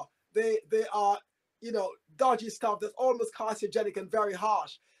 there you are. They are, you know, dodgy stuff that's almost carcinogenic and very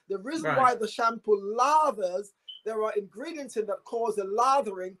harsh. The reason why the shampoo lathers, there are ingredients in that cause the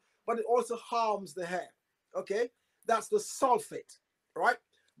lathering, but it also harms the hair. Okay, that's the sulfate, right?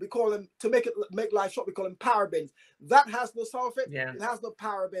 We call them, to make life short, we call them parabens. That has no sulfate, it has no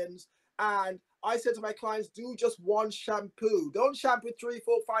parabens. And I said to my clients, do just 1 shampoo. Don't shampoo 3,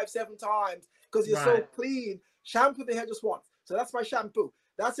 4, 5, 7 times because you're so clean. Shampoo the hair just once. So that's my shampoo.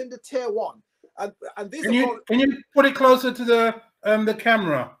 That's in the tier 1. And these can you put it closer to the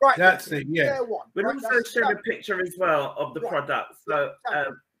camera? Right. That's it. Yeah. Tier 1. We'll also show the picture as well of the product.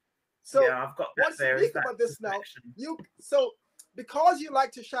 So yeah, I've got that once there. you think about this now, so because you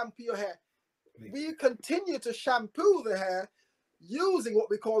like to shampoo your hair, we continue to shampoo the hair using what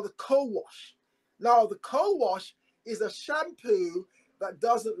we call the co-wash. Now, the co-wash is a shampoo that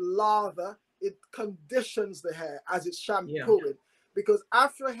doesn't lather, it conditions the hair as it's shampooing, because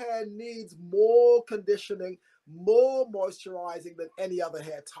afro hair needs more conditioning, more moisturizing than any other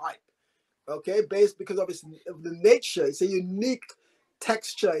hair type. Okay, because of the nature, it's a unique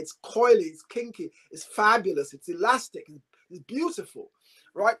texture, it's coily, it's kinky, it's fabulous, it's elastic, it's beautiful,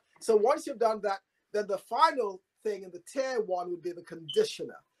 right? So once you've done that, then the final thing in the tier 1 would be the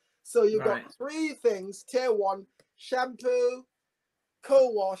conditioner. So you've got 3 things: tier 1, shampoo,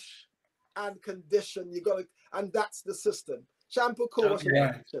 co-wash, and condition. You got to, and that's the system: shampoo, co-wash,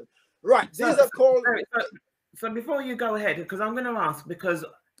 and condition. Right. These are called. So before you go ahead, because I'm going to ask, because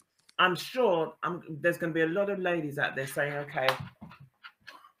I'm sure there's going to be a lot of ladies out there saying, okay,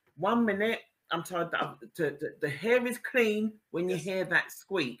 1 minute I'm told that the hair is clean when you hear that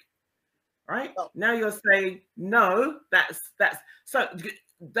squeak, right? Now you're saying no, that's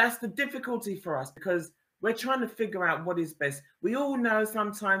the difficulty for us, because we're trying to figure out what is best. We all know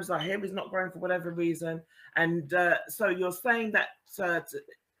sometimes our hair is not growing for whatever reason, and so you're saying that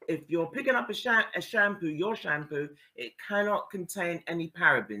if you're picking up a shampoo, your shampoo, it cannot contain any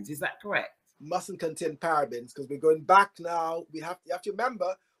parabens. Is that correct? Mustn't contain parabens, because we're going back now. You have to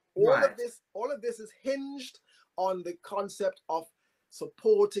remember, all of this is hinged on the concept of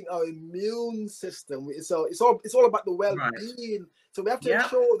supporting our immune system. So it's all about the well-being. So we have to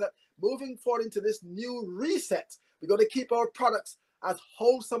ensure that moving forward into this new reset, we're going to keep our products as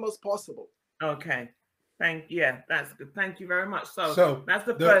wholesome as possible. Okay. That's good. Thank you very much. So that's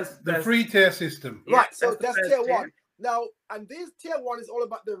the first. The 3-tier system. Right. So that's tier 1. Now, and this tier 1 is all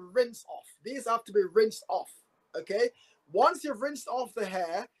about the rinse off. These have to be rinsed off. Okay. Once you've rinsed off the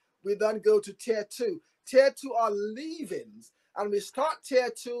hair, we then go to tier 2. Tier 2 are leave-ins. And we start tier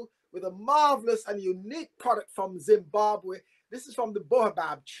 2 with a marvelous and unique product from Zimbabwe. This is from the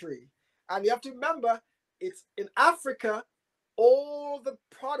baobab tree. And you have to remember, it's in Africa, all the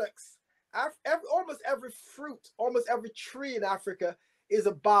products, almost every fruit, almost every tree in Africa is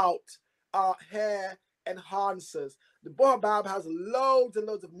about hair enhancers. The baobab has loads and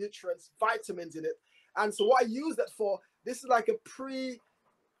loads of nutrients, vitamins in it. And so what I use that for, this is like a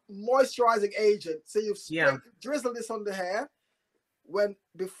pre-moisturizing agent. So you drizzle this on the hair,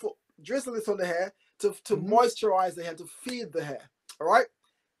 drizzle this on the hair to moisturize the hair, to feed the hair. All right,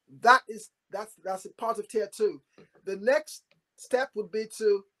 that's a part of tier 2. The next step would be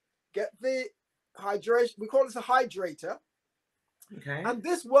to get the hydration. We call this a hydrator. Okay. And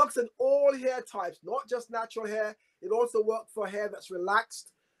this works in all hair types, not just natural hair. It also works for hair that's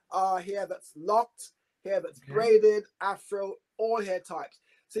relaxed, hair that's locked, hair that's braided, afro, all hair types.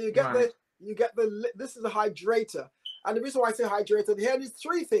 So you get this is a hydrator. And the reason why I say hydrator, the hair needs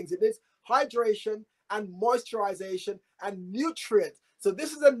 3 things. It needs hydration and moisturization and nutrient. So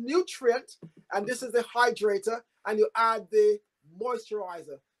this is a nutrient and this is the hydrator, and you add the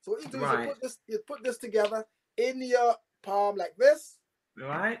moisturizer. So what you do is you put this together in your palm like this.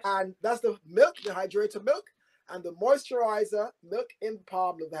 Right. And that's the milk, the hydrator milk, and the moisturizer milk in the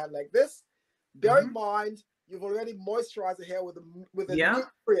palm of the hand like this. Bear in mind, you've already moisturized the hair with a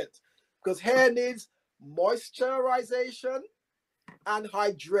nutrient, because hair needs moisturization and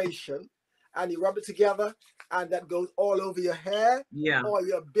hydration, and you rub it together, and that goes all over your hair or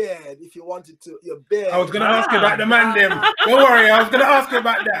your beard if you wanted to. Your beard. I was going to ask you about the man them. Don't worry, I was going to ask you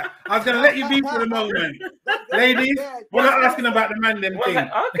about that. I was going to let you be for the moment. Ladies, we're not asking about the man them thing.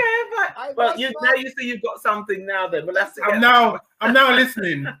 Okay, but you see you've got something now then. But let's I'm now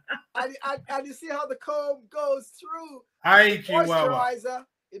listening. And you see how the comb goes through the moisturizer.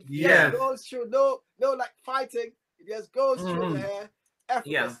 It goes through, no like fighting. It just goes through the hair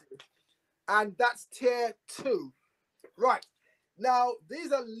effortlessly. And that's tier 2. Right. Now,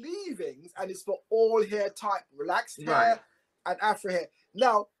 these are leave-ins, and it's for all hair type, relaxed hair and afro hair.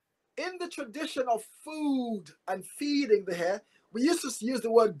 Now, in the tradition of food and feeding the hair, we used to use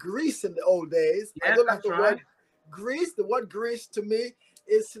the word grease in the old days. I don't like the word grease. The word grease to me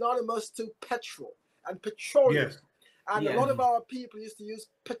is synonymous to petrol and petroleum. Yes. And a lot of our people used to use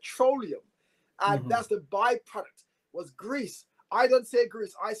petroleum. And that's the byproduct, was grease. I don't say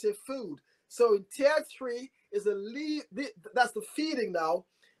grease, I say food. So in tier 3 is a leave, that's the feeding now.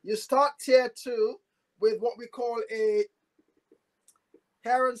 You start tier 2 with what we call a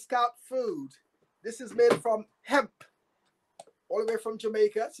hair and scalp food. This is made from hemp, all the way from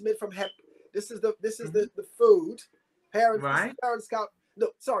Jamaica. It's made from hemp. This is the food. Hair and scalp. No,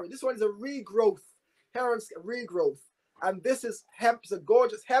 sorry, this one is a regrowth. Hair and scalp regrowth. And this is hemp. It's a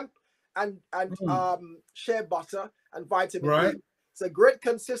gorgeous hemp and shea butter and vitamin E. It's a great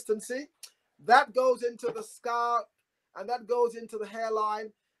consistency. That goes into the scalp and that goes into the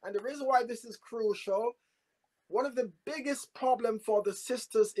hairline. And the reason why this is crucial, one of the biggest problems for the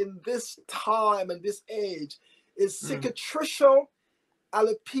sisters in this time and this age is cicatricial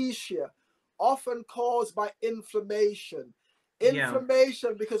alopecia, often caused by inflammation.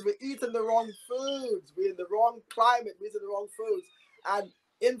 Inflammation because we're eating the wrong foods, we're in the wrong climate, we're eating the wrong foods. And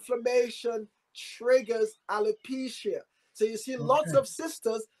inflammation triggers alopecia. So you see lots of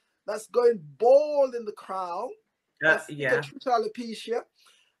sisters that's going bald in the crown. That's alopecia.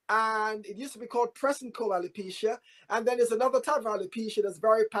 And it used to be called press and comb alopecia. And then there's another type of alopecia that's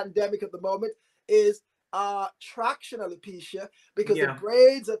very pandemic at the moment, is traction alopecia, because the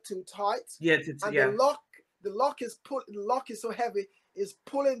braids are too tight. The lock is so heavy, is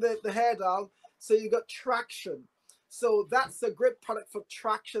pulling the hair down, so you got traction. So that's a great product for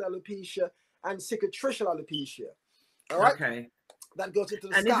traction alopecia and cicatricial alopecia. All right. Okay. That goes into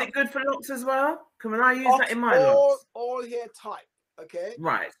the scalp. And is it good for locks as well? Can I use that in my locks? All hair type. Okay.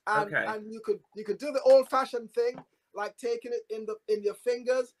 Right. And you could do the old-fashioned thing, like taking it in your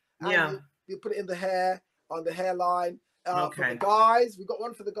fingers, and you put it in the hair, on the hairline. For the guys, we got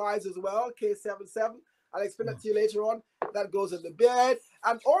one for the guys as well, K77. I'll explain that to you later on. That goes in the beard.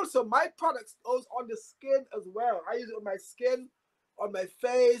 And also my products goes on the skin as well. I use it on my skin, on my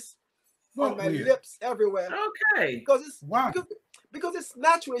face, on my lips, everywhere. Okay. Because it's because it's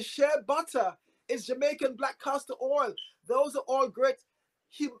natural. It's shea butter. It's Jamaican black castor oil. Those are all great,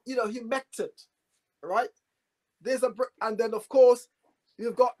 humectant, right? And then of course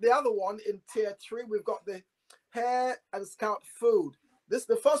you've got the other one in tier 3. We've got the hair and scalp food.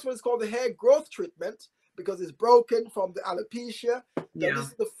 The first one is called the hair growth treatment, because it's broken from the alopecia. Then this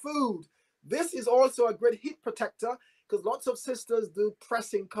is the food. This is also a great heat protector, because lots of sisters do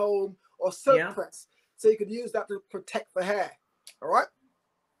pressing comb or silk press. So you could use that to protect the hair. All right.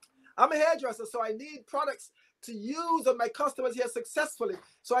 I'm a hairdresser, so I need products to use on my customers here successfully.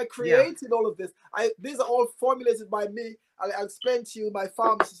 So I created all of this. These are all formulated by me. I'll explain to you my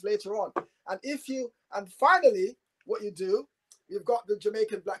pharmacist later on. And finally, what you do, you've got the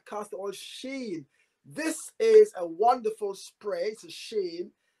Jamaican black castor oil sheen. This is a wonderful spray. It's a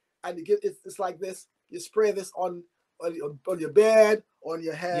sheen, and it's like this. You spray this on your beard, on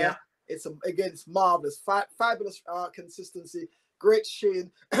your hair. Yeah. It's marvelous, fabulous consistency. Great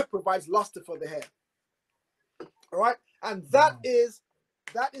sheen, provides luster for the hair. All right, and that is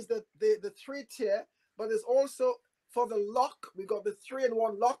the 3-tier. But there's also for the lock, we got the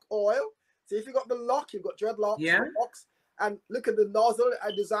 3-in-1 lock oil. So if you got the lock, you've got dreadlocks, locks, and look at the nozzle.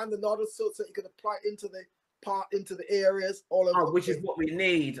 I designed the nozzle so you can apply into the areas all over. Which is what we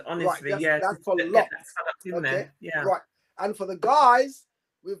need, honestly. Right, that's for locks. There. Yeah. Right. And for the guys,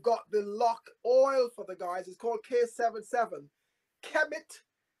 we've got the lock oil for the guys. It's called K77. Kemet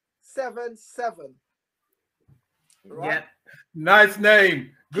 77. Right? Yeah. Nice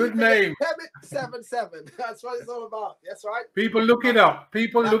name. Good name. Kemet 77. That's what it's all about. That's right. People look it up.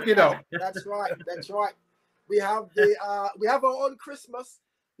 People look it up. That's right. That's right. We have our own Christmas.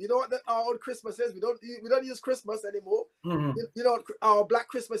 You know what our own Christmas is? We don't use Christmas anymore. Mm-hmm. You know what our Black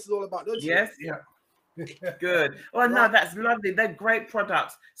Christmas is all about, don't you? Yes. Yeah. Good. Well, no, that's lovely. They're great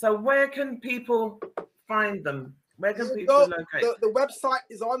products. So where can people find them? Where can people locate? The website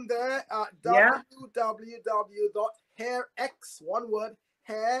is on there at www.hairx, one word,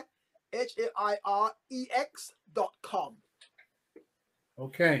 hair, HAIREX.com.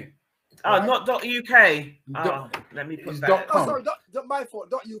 Okay. Oh, right. Not .uk. Let me put that. Oh, sorry, my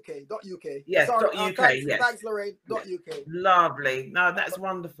fault. .uk. Yes, sorry, .uk. Yes. Thanks, Lorraine. .uk. Lovely. No, that's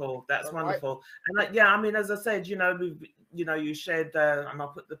wonderful. That's wonderful. Right. And I mean, as I said, you shared, and I'll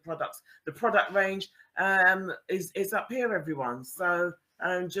put the products. The product range is up here, everyone. So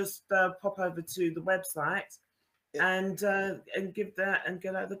just pop over to the website and give that and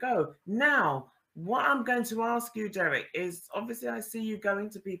get out the go. Now, what I'm going to ask you, Derek, is obviously I see you going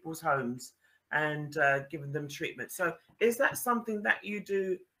to people's homes and giving them treatment. So is that something that you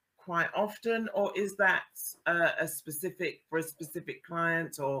do quite often, or is that for a specific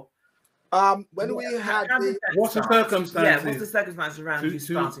client, or when we had what's the circumstances? Yeah, what's the circumstances around you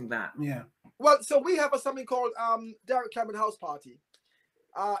starting that? Yeah. Well, so we have something called Derek Clement House Party.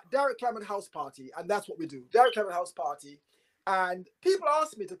 Derek Clement House Party, and that's what we do. Derek Clement House Party. And people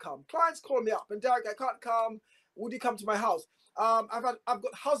ask me to come. Clients call me up, and Derek, I can't come. Would you come to my house? I've got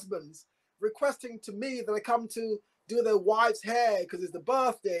husbands requesting to me that I come to do their wives' hair because it's the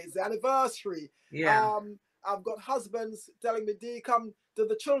birthday, it's the anniversary. Yeah. I've got husbands telling me, "D, come to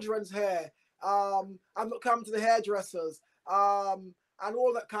the children's hair." I'm not coming to the hairdressers, and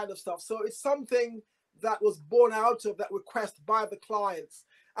all that kind of stuff. So it's something that was born out of that request by the clients.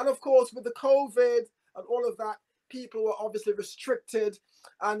 And of course, with the COVID and all of that, people were obviously restricted,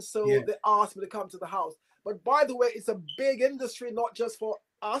 and so they asked me to come to the house. But by the way, it's a big industry, not just for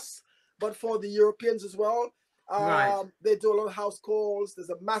us, but for the Europeans as well. Right. They do a lot of house calls. There's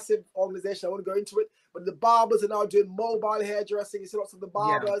a massive organization. I won't go into it, but the barbers are now doing mobile hairdressing. You see lots of the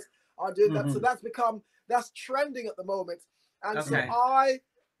barbers are doing that. So that's trending at the moment. And so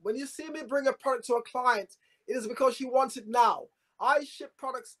when you see me bring a product to a client, it is because she wants it now. I ship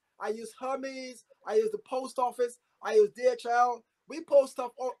products. I use Hermes. I use the post office. I use DHL. We post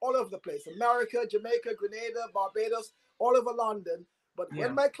stuff all over the place. America, Jamaica, Grenada, Barbados, all over London. But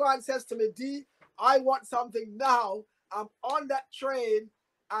when my client says to me, D, I want something now, I'm on that train.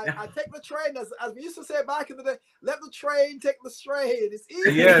 I take the train, as we used to say back in the day, let the train take the strain. It's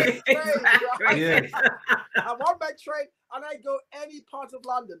easy. Yes. Yes. I'm on my train, and I go any part of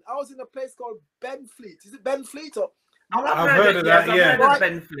London. I was in a place called Benfleet. Is it Benfleet? Or I've heard of that, yeah.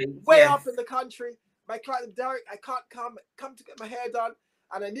 Way up in the country. My client, Derek, I can't come to get my hair done,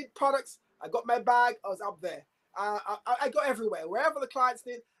 and I need products. I got my bag. I was up there. I go everywhere, wherever the clients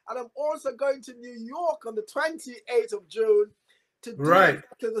need. And I'm also going to New York on the 28th of June to do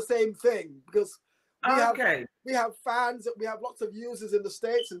exactly the same thing, because we have fans. We have lots of users in the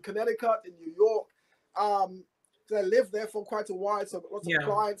States, in Connecticut, in New York. So I lived there for quite a while, so lots of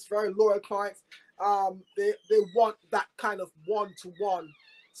clients, very loyal clients. They want that kind of one-to-one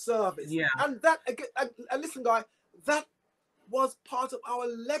service. Yeah. And that, and listen, guy, that was part of our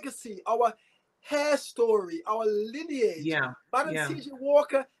legacy, our hair story, our lineage. Yeah. Madam C.J.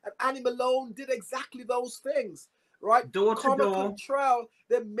 Walker and Annie Malone did exactly those things, right? Door to door. Control,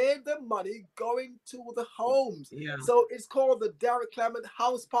 they made their money going to the homes. Yeah. So it's called the Derek Clement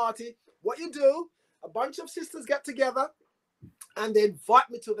House Party. What you do, a bunch of sisters get together and they invite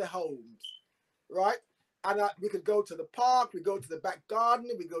me to their homes, right? And we could go to the park, we go to the back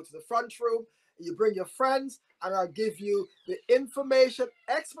garden, we go to the front room, you bring your friends, and I'll give you the information,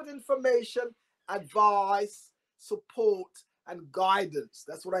 expert information, advice, support, and guidance.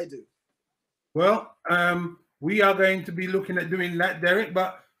 That's what I do. Well, we are going to be looking at doing that, Derek,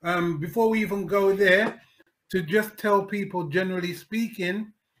 but before we even go there, to just tell people, generally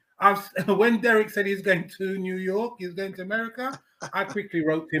speaking, when Derek said he's going to New York, he's going to America, I quickly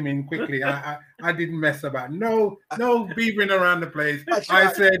wrote him in quickly. I didn't mess about. No beavering around the place.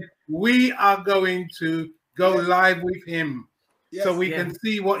 I said, we are going to go Yes. live with him, Yes. so we Yeah. can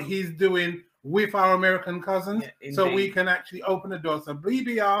see what he's doing with our American cousins, Yeah, so we indeed. can actually open the door. So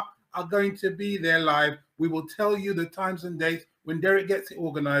BBR are going to be there live. We will tell you the times and dates when Derek gets it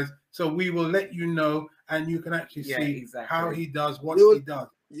organized. So we will let you know, and you can actually Yeah, see exactly. how he does what You'll- he does.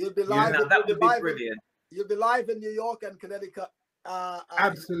 You'll be Yeah. live. Now, that would be live brilliant. You'll be live in New York and Connecticut.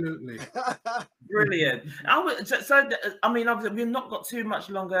 Absolutely. Brilliant. I mean, obviously, we've not got too much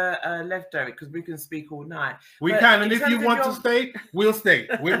longer left, Derek, because we can speak all night. We But can, and in if you terms of want to your- stay, we'll stay.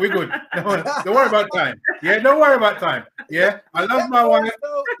 We're good. Don't worry about time. Yeah, don't worry about time. Yeah, I love my wife.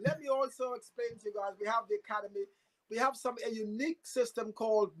 Let me also explain to you guys. We have the academy. We have a unique system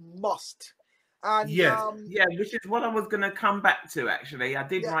called Must. And Yes. Yeah, which is what I was going to come back to. Actually, I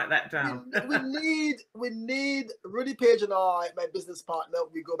did Yeah, write that down. we need Rudy Page and I, my business partner.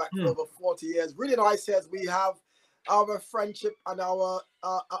 We go back for over 40 years. Rudy and I says we have our friendship and our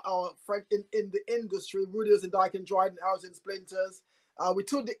friend in the industry. Rudy is in Dyke and Dryden, I was in Splinters. We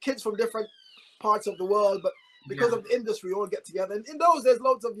two kids from different parts of the world, but because of the industry, we all get together. And in those, there's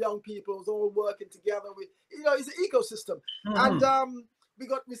loads of young people who's all working together. It's an ecosystem. And we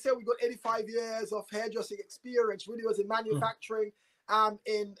got 85 years of hairdressing experience. Rudy was in manufacturing and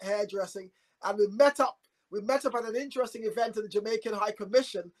in hairdressing. And we met up at an interesting event at the Jamaican High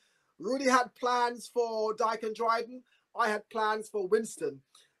Commission. Rudy had plans for Dyke and Dryden. I had plans for Winston,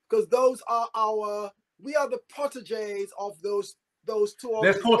 because we are the proteges of those two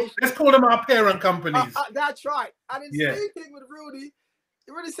organizations. Let's call them our parent companies. That's right. And in speaking with Rudy,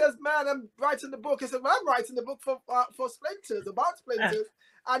 Rudy says, "Man, I'm writing the book." I said, "Well, I'm writing the book for Splinters, about Splinters."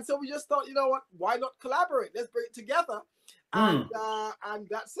 And so we just thought, you know what? Why not collaborate? Let's bring it together. And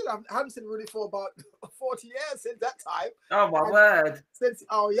that's it. I haven't seen Rudy for about 40 years since that time. Oh my word! Since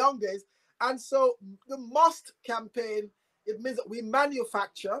our young days. And so the Must campaign, it means that we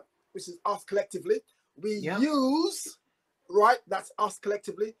manufacture, which is us collectively. We use, right? That's us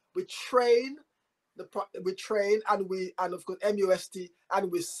collectively. We train. And of course MUST,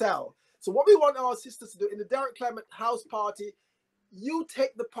 and we sell. So what we want our sisters to do in the Derek Clement house party, you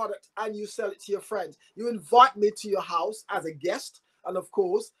take the product and you sell it to your friends. You invite me to your house as a guest, and of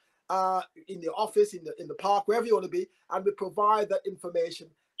course in the office, in the park, wherever you want to be, and we provide that information,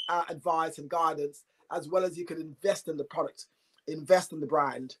 advice and guidance, as well as you can invest in the product, invest in the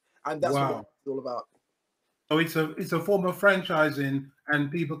brand, and that's what it's all about. So it's a form of franchising, and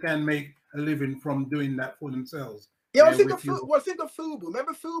people can make a living from doing that for themselves. Yeah, think of FUBU.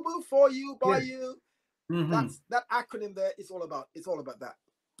 Remember FUBU, for you, by you. That's that acronym there. It's all about that.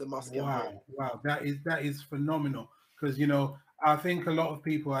 The Must campaign. Wow, that is phenomenal, because I think a lot of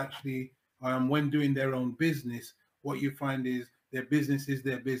people actually, when doing their own business, what you find is their business is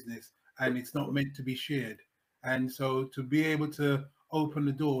their business, and it's not meant to be shared. And so to be able to open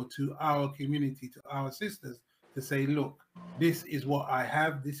the door to our community, to our sisters, to say, look, this is what I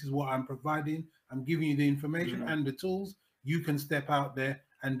have, this is what I'm providing, I'm giving you the information and the tools, you can step out there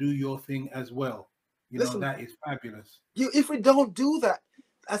and do your thing as well. Listen, that is fabulous. If we don't do that,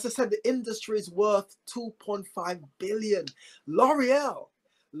 as I said, the industry is worth 2.5 billion. L'Oreal,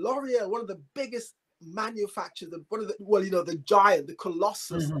 one of the biggest manufacturers, the giant, the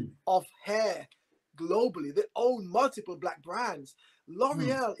colossus of hair globally. They own multiple black brands.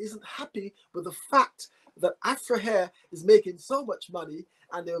 L'Oreal isn't happy with the fact that Afro Hair is making so much money,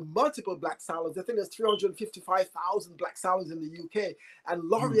 and there are multiple black salons. I think there's 355,000 black salons in the UK, and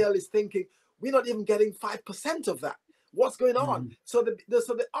L'Oreal is thinking, we're not even getting 5% of that. What's going on? So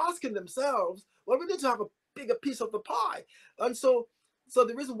they're asking themselves, well, we need to have a bigger piece of the pie. And so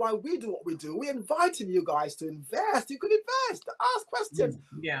the reason why we do what we do, we're inviting you guys to invest. You could invest, ask questions.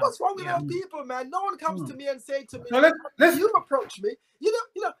 What's wrong with our people, man? No one comes to me and say to me, you approach me.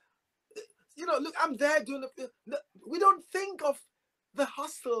 Look, I'm there doing we don't think of the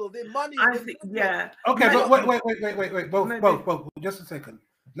hustle, the money. Okay, but wait. Both. Just a second.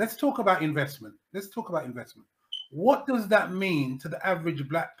 Let's talk about investment. What does that mean to the average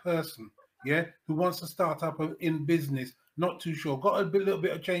black person, who wants to start up in business, not too sure, got a little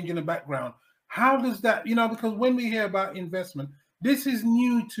bit of change in the background? How does that, because when we hear about investment, this is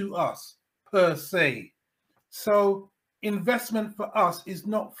new to us per se. So investment for us is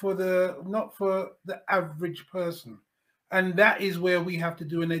not for the average person. And that is where we have to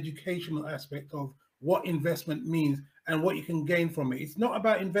do an educational aspect of what investment means and what you can gain from it. It's not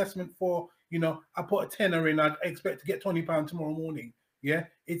about investment for, I put a tenner in, I expect to get £20 tomorrow morning. Yeah.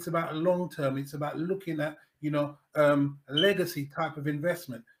 It's about long term. It's about looking at, a legacy type of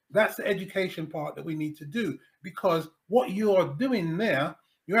investment. That's the education part that we need to do, because what you are doing there,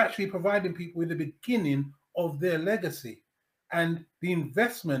 you're actually providing people with the beginning of their legacy. And the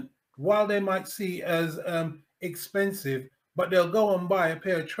investment while they might see as expensive, but they'll go and buy a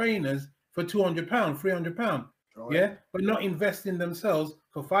pair of trainers for £200, £300, Right. yeah, but not invest in themselves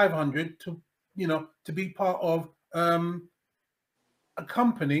for 500 to, you know, to be part of a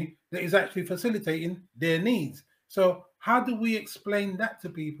company that is actually facilitating their needs. So how do we explain that to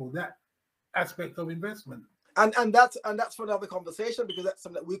people, that aspect of investment? And that's for another conversation, because that's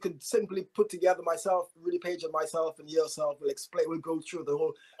something that we could simply put together. Myself, Rudy Page, and myself and yourself will explain. We'll go through the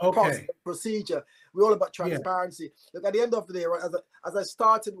whole process, procedure. We're all about transparency. Yeah. Look, at the end of the day, right, when I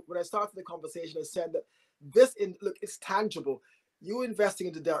started the conversation, I said that look, it's tangible. You investing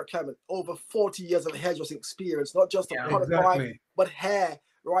into Derek Clement, over 40 years of hairdressing experience, not just a product line, but hair,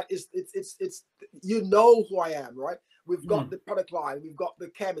 right? It's you know who I am, right? We've got the product line, we've got the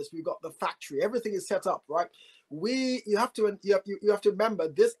chemist, we've got the factory, everything is set up, right? You have to remember,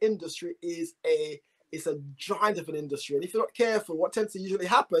 this industry is a giant of an industry, and if you're not careful, what tends to usually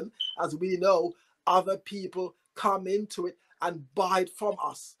happen, as we know, other people come into it and buy it from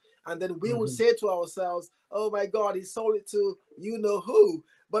us, and then we will say to ourselves, "Oh my God, he sold it to you know who."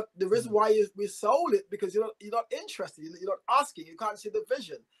 But the reason why we sold it, because you're not interested, you're not asking, you can't see the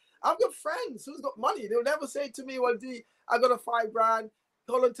vision. I've got friends who's got money. They'll never say to me, "Well, D, I got a $5,000,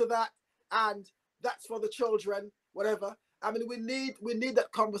 hold on to that, and that's for the children," whatever. I mean, we need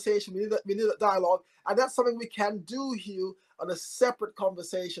that conversation. We need that dialogue, and that's something we can do here on a separate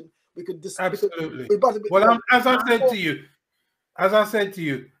conversation. We could absolutely. Well, as I said to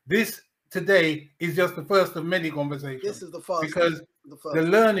you, this today is just the first of many conversations. This is the first, because the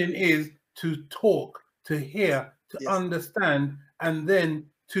learning is to talk, to hear, to understand, and then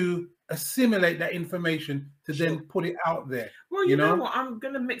to assimilate that information to then put it out there. Well, you know what? I'm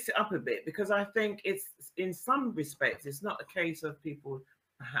going to mix it up a bit, because I think it's, in some respects, it's not a case of people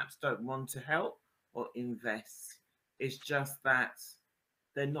perhaps don't want to help or invest. It's just that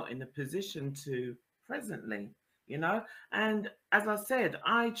they're not in a position to presently, you know? And as I said,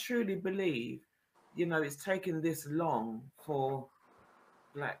 I truly believe, you know, it's taken this long for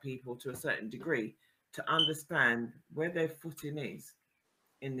Black people to a certain degree to understand where their footing is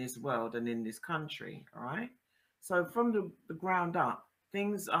in this world and in this country, all right? So from the ground up,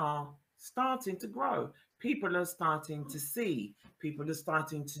 things are starting to grow. People are starting to see, people are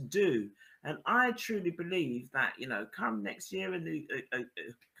starting to do. And I truly believe that, you know, come next year and a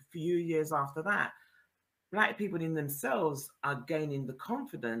few years after that, Black people in themselves are gaining the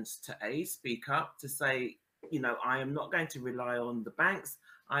confidence to speak up, to say, you know, I am not going to rely on the banks.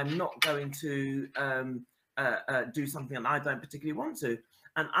 I'm not going to do something that I don't particularly want to.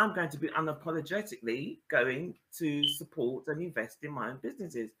 And I'm going to be unapologetically going to support and invest in my own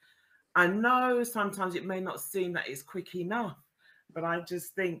businesses. I know sometimes it may not seem that it's quick enough, but I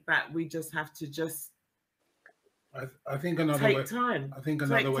just think that we just have to I think another way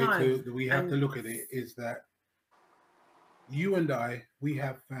that we have to look at it is that you and I, we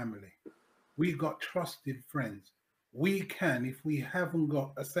have family. We've got trusted friends. We can, if we haven't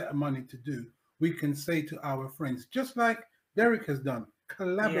got a set of money to do, we can say to our friends, just like Derek has done,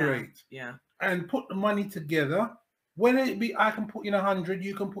 collaborate, and put the money together. When it be, I can put in 100,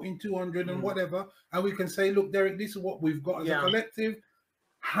 you can put in 200 and whatever, and we can say, look, Derek, this is what we've got as a collective.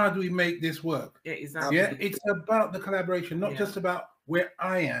 How do we make this work? Yeah, exactly. Yeah, it's about the collaboration, not just about where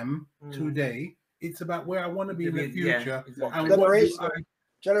I am today. It's about where I want to be in the future. And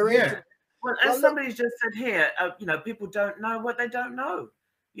generation. Well, as somebody's just said here, you know, people don't know what they don't know.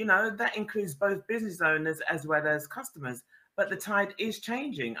 You know, that includes both business owners as well as customers. But the tide is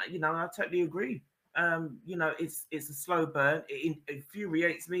changing. You know, I totally agree. You know, it's a slow burn. It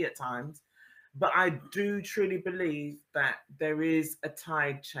infuriates me at times, but I do truly believe that there is a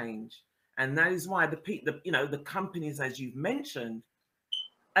tide change, and that is why the companies, as you've mentioned,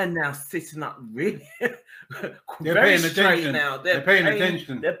 are now sitting up really very straight now. They're paying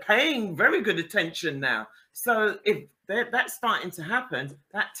attention. They're paying very good attention now. So if that's starting to happen,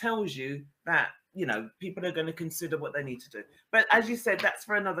 that tells you that, you know, people are going to consider what they need to do. But as you said, that's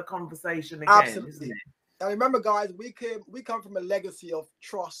for another conversation again, isn't it? And remember, guys, we come from a legacy of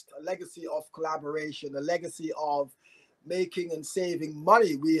trust, a legacy of collaboration, a legacy of making and saving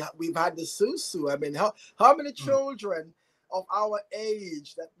money. We've had the susu. I mean, how many children of our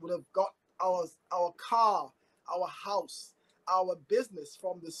age that would have got our car, our house, our business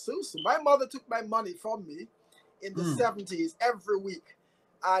from the susu? My mother took my money from me in the 70s every week.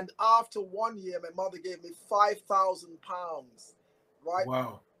 And after 1 year, my mother gave me £5,000, right?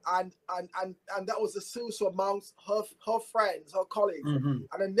 Wow. And that was the susu amongst her friends, her colleagues. And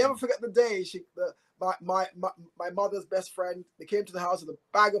I never forget the day my mother's best friend. They came to the house with a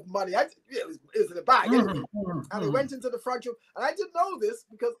bag of money. It was in a bag anyway. And they went into the front room. And I didn't know this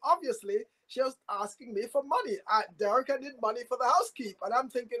because obviously she was asking me for money. Derek, I need money for the housekeep. And I'm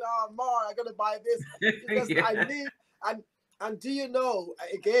thinking, oh, Ma, I got to buy this because I need. And do you know,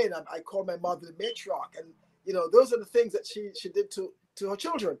 again, I call my mother the matriarch. And, you know, those are the things that she did to her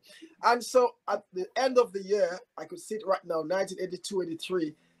children. And so at the end of the year, I could see it right now, 1982,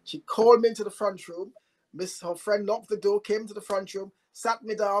 83, she called me into the front room. Her friend knocked the door, came to the front room, sat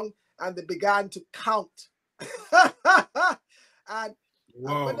me down, and they began to count. And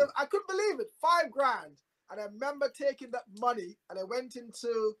I couldn't believe it, $5,000. And I remember taking that money and I went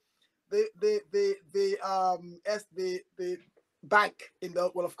into the bank in the,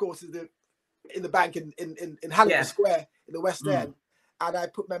 well, of course, in the bank in Hannibal Square in the West End, and I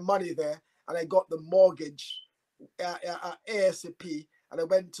put my money there, and I got the mortgage ASAP, and I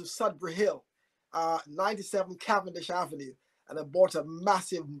went to Sudbury Hill, 97 Cavendish Avenue, and I bought a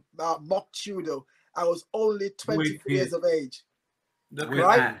massive mock Tudor. I was only 24 years of age.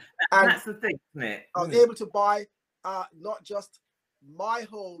 Right? And that's the thing, isn't it? I was able to buy not just my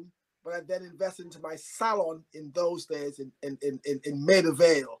home, but I then invested into my salon in those days in Maida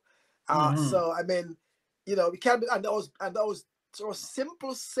Vale. So I mean, you know, we can't. And that was sort of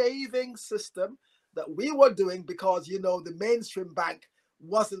simple saving system that we were doing because, you know, the mainstream bank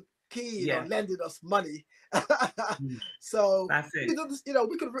wasn't keen on lending us money. So that's it. You know,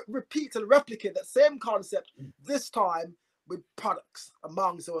 we could repeat and replicate that same concept this time with products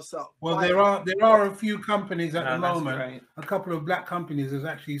amongst ourselves. Well, there are a few companies at the moment, a couple of black companies that's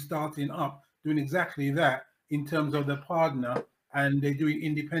actually starting up doing exactly that in terms of the partner, and they do it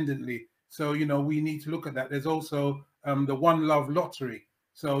independently. So, you know, we need to look at that. There's also the One Love Lottery.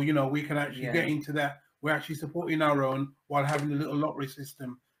 So, you know, we can actually get into that. We're actually supporting our own while having a little lottery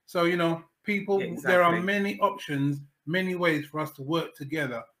system. So, you know, people, there are many options, many ways for us to work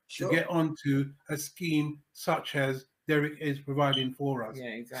together to get onto a scheme such as Derek is providing for us.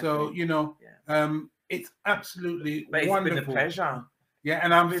 So, you know, it's absolutely wonderful. It's been a pleasure. Yeah,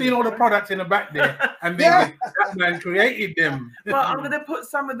 and I'm seeing all the products in the back there, and that man created them. Well, I'm going to put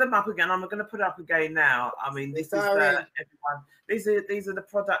some of them up again. I'm going to put it up again now. I mean, this is everyone. These are the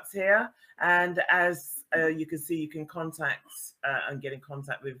products here, and as you can see, you can contact and get in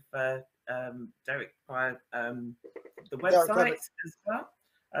contact with Derek via the website as well.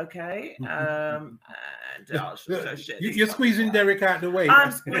 Okay, and you're squeezing Derek out the way.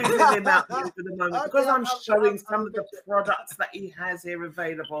 I'm squeezing him out for the moment because I'm showing some of the products that he has here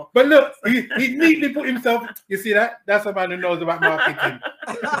available. But look, he neatly put himself. You see that? That's a man who knows about marketing.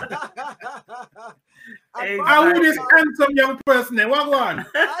 How would this handsome young person there? What one?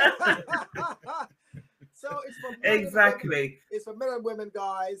 So it's for it's for men and women,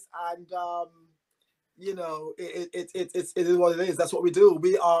 guys, and you know, it is what it is. That's what we do.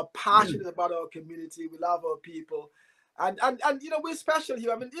 We are passionate about our community. We love our people, and you know, we're special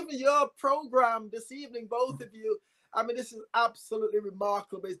here. I mean, even your program this evening, both of you. I mean, this is absolutely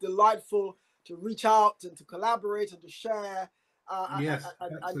remarkable. It's delightful to reach out and to collaborate and to share. Yes,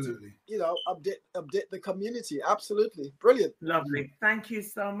 and absolutely. to, you know, update the community. Absolutely brilliant. Lovely. Thank you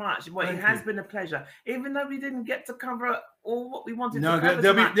so much. Well, it has been a pleasure, even though we didn't get to cover all what we wanted to cover.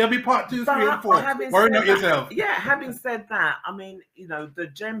 There'll be part 2, 3, and 4. Worry not yourself. Yeah, having said that, I mean, you know, the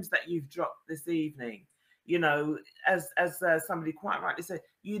gems that you've dropped this evening, you know, as somebody quite rightly said,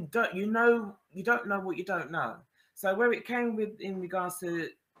 you don't know what you don't know. So where it came with in regards to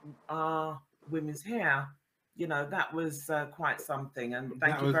women's hair, you know, that was quite something, and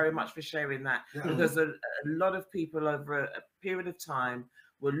thank you very much for sharing that, because a lot of people over a period of time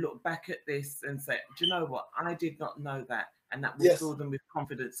will look back at this and say, do you know what, I did not know that, and that will fill them with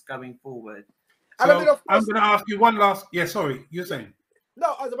confidence going forward. So I'm going to ask you one last, sorry, you're saying?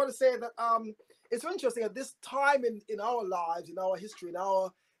 No, I was about to say that it's interesting at this time in our lives, in our history, in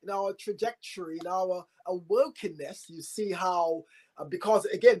our trajectory, in our awokenness, you see how, because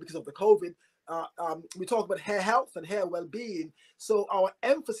of the COVID, we talk about hair health and hair well-being. So our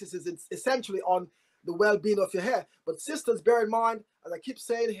emphasis is essentially on the well-being of your hair. But sisters, bear in mind, as I keep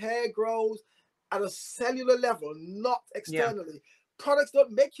saying, hair grows at a cellular level, not externally. Products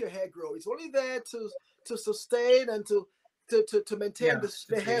don't make your hair grow. It's only there to sustain and to maintain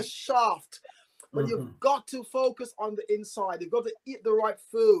the hair shaft. But you've got to focus on the inside. You've got to eat the right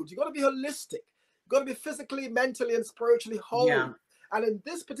food. You've got to be holistic. You've got to be physically, mentally, and spiritually whole. Yeah. And in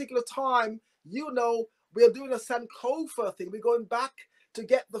this particular time, you know, we're doing a Sankofa thing. We're going back to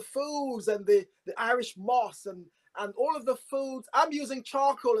get the foods and the Irish moss and all of the foods. I'm using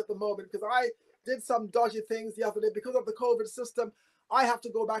charcoal at the moment because I did some dodgy things the other day because of the COVID system. I have to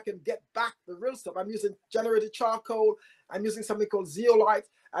go back and get back the real stuff. I'm using generated charcoal. I'm using something called zeolite.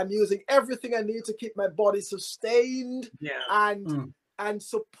 I'm using everything I need to keep my body sustained and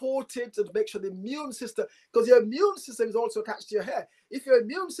supported to make sure the immune system, because your immune system is also attached to your hair. If your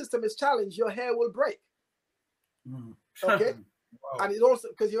immune system is challenged, your hair will break. Okay. Wow. And it also,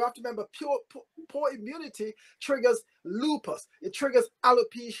 because you have to remember, poor immunity triggers lupus. It triggers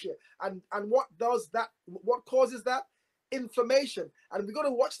alopecia. And what does that? What causes that? Inflammation. And we've got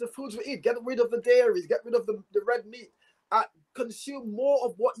to watch the foods we eat. Get rid of the dairies. Get rid of the red meat. Consume more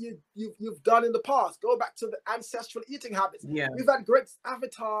of what you've done in the past. Go back to the ancestral eating habits. Yeah. We've had great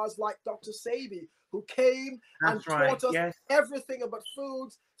avatars like Dr. Sabi, who came and taught us everything about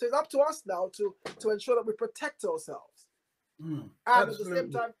foods. So it's up to us now to ensure that we protect ourselves. And at the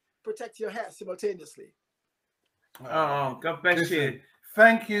same time, protect your hair simultaneously. Oh, God bless you.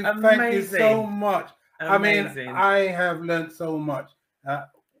 Thank you. Thank you so much. Amazing. I mean, I have learned so much.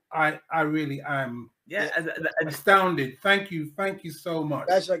 I really am astounded. Thank you so much.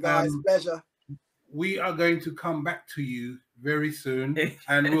 Pleasure, guys. Pleasure. We are going to come back to you very soon,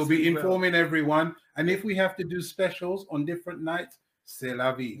 and we'll be informing everyone. And if we have to do specials on different nights, c'est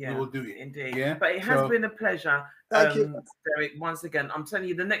la vie. We will do it. Indeed. Yeah. But it has been a pleasure. Thank you, Derek. Once again, I'm telling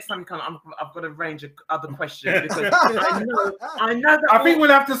you, the next time you come, I've got a range of other questions because I know that. I think we'll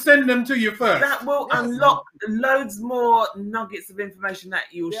have to send them to you first. That will unlock loads more nuggets of information that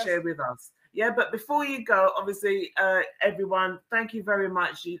you'll share with us. Yeah, but before you go, obviously, everyone, thank you very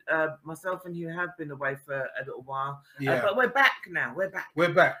much. Myself and you have been away for a little while, but we're back now. We're back.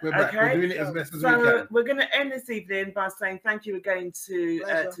 We're back. Okay? We're doing it as best as we can. We're going to end this evening by saying thank you again to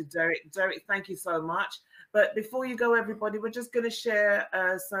Derek. Derek, thank you so much. But before you go, everybody, we're just going to share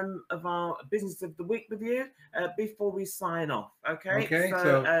some of our business of the week with you before we sign off. Okay.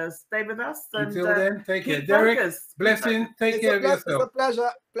 So stay with us. Until then, take care. Derek, blessing. Take care of yourself. It's a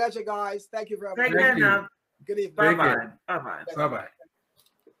pleasure, guys. Thank you very much. Take care now. Good evening. Bye-bye. Bye-bye. Bye-bye.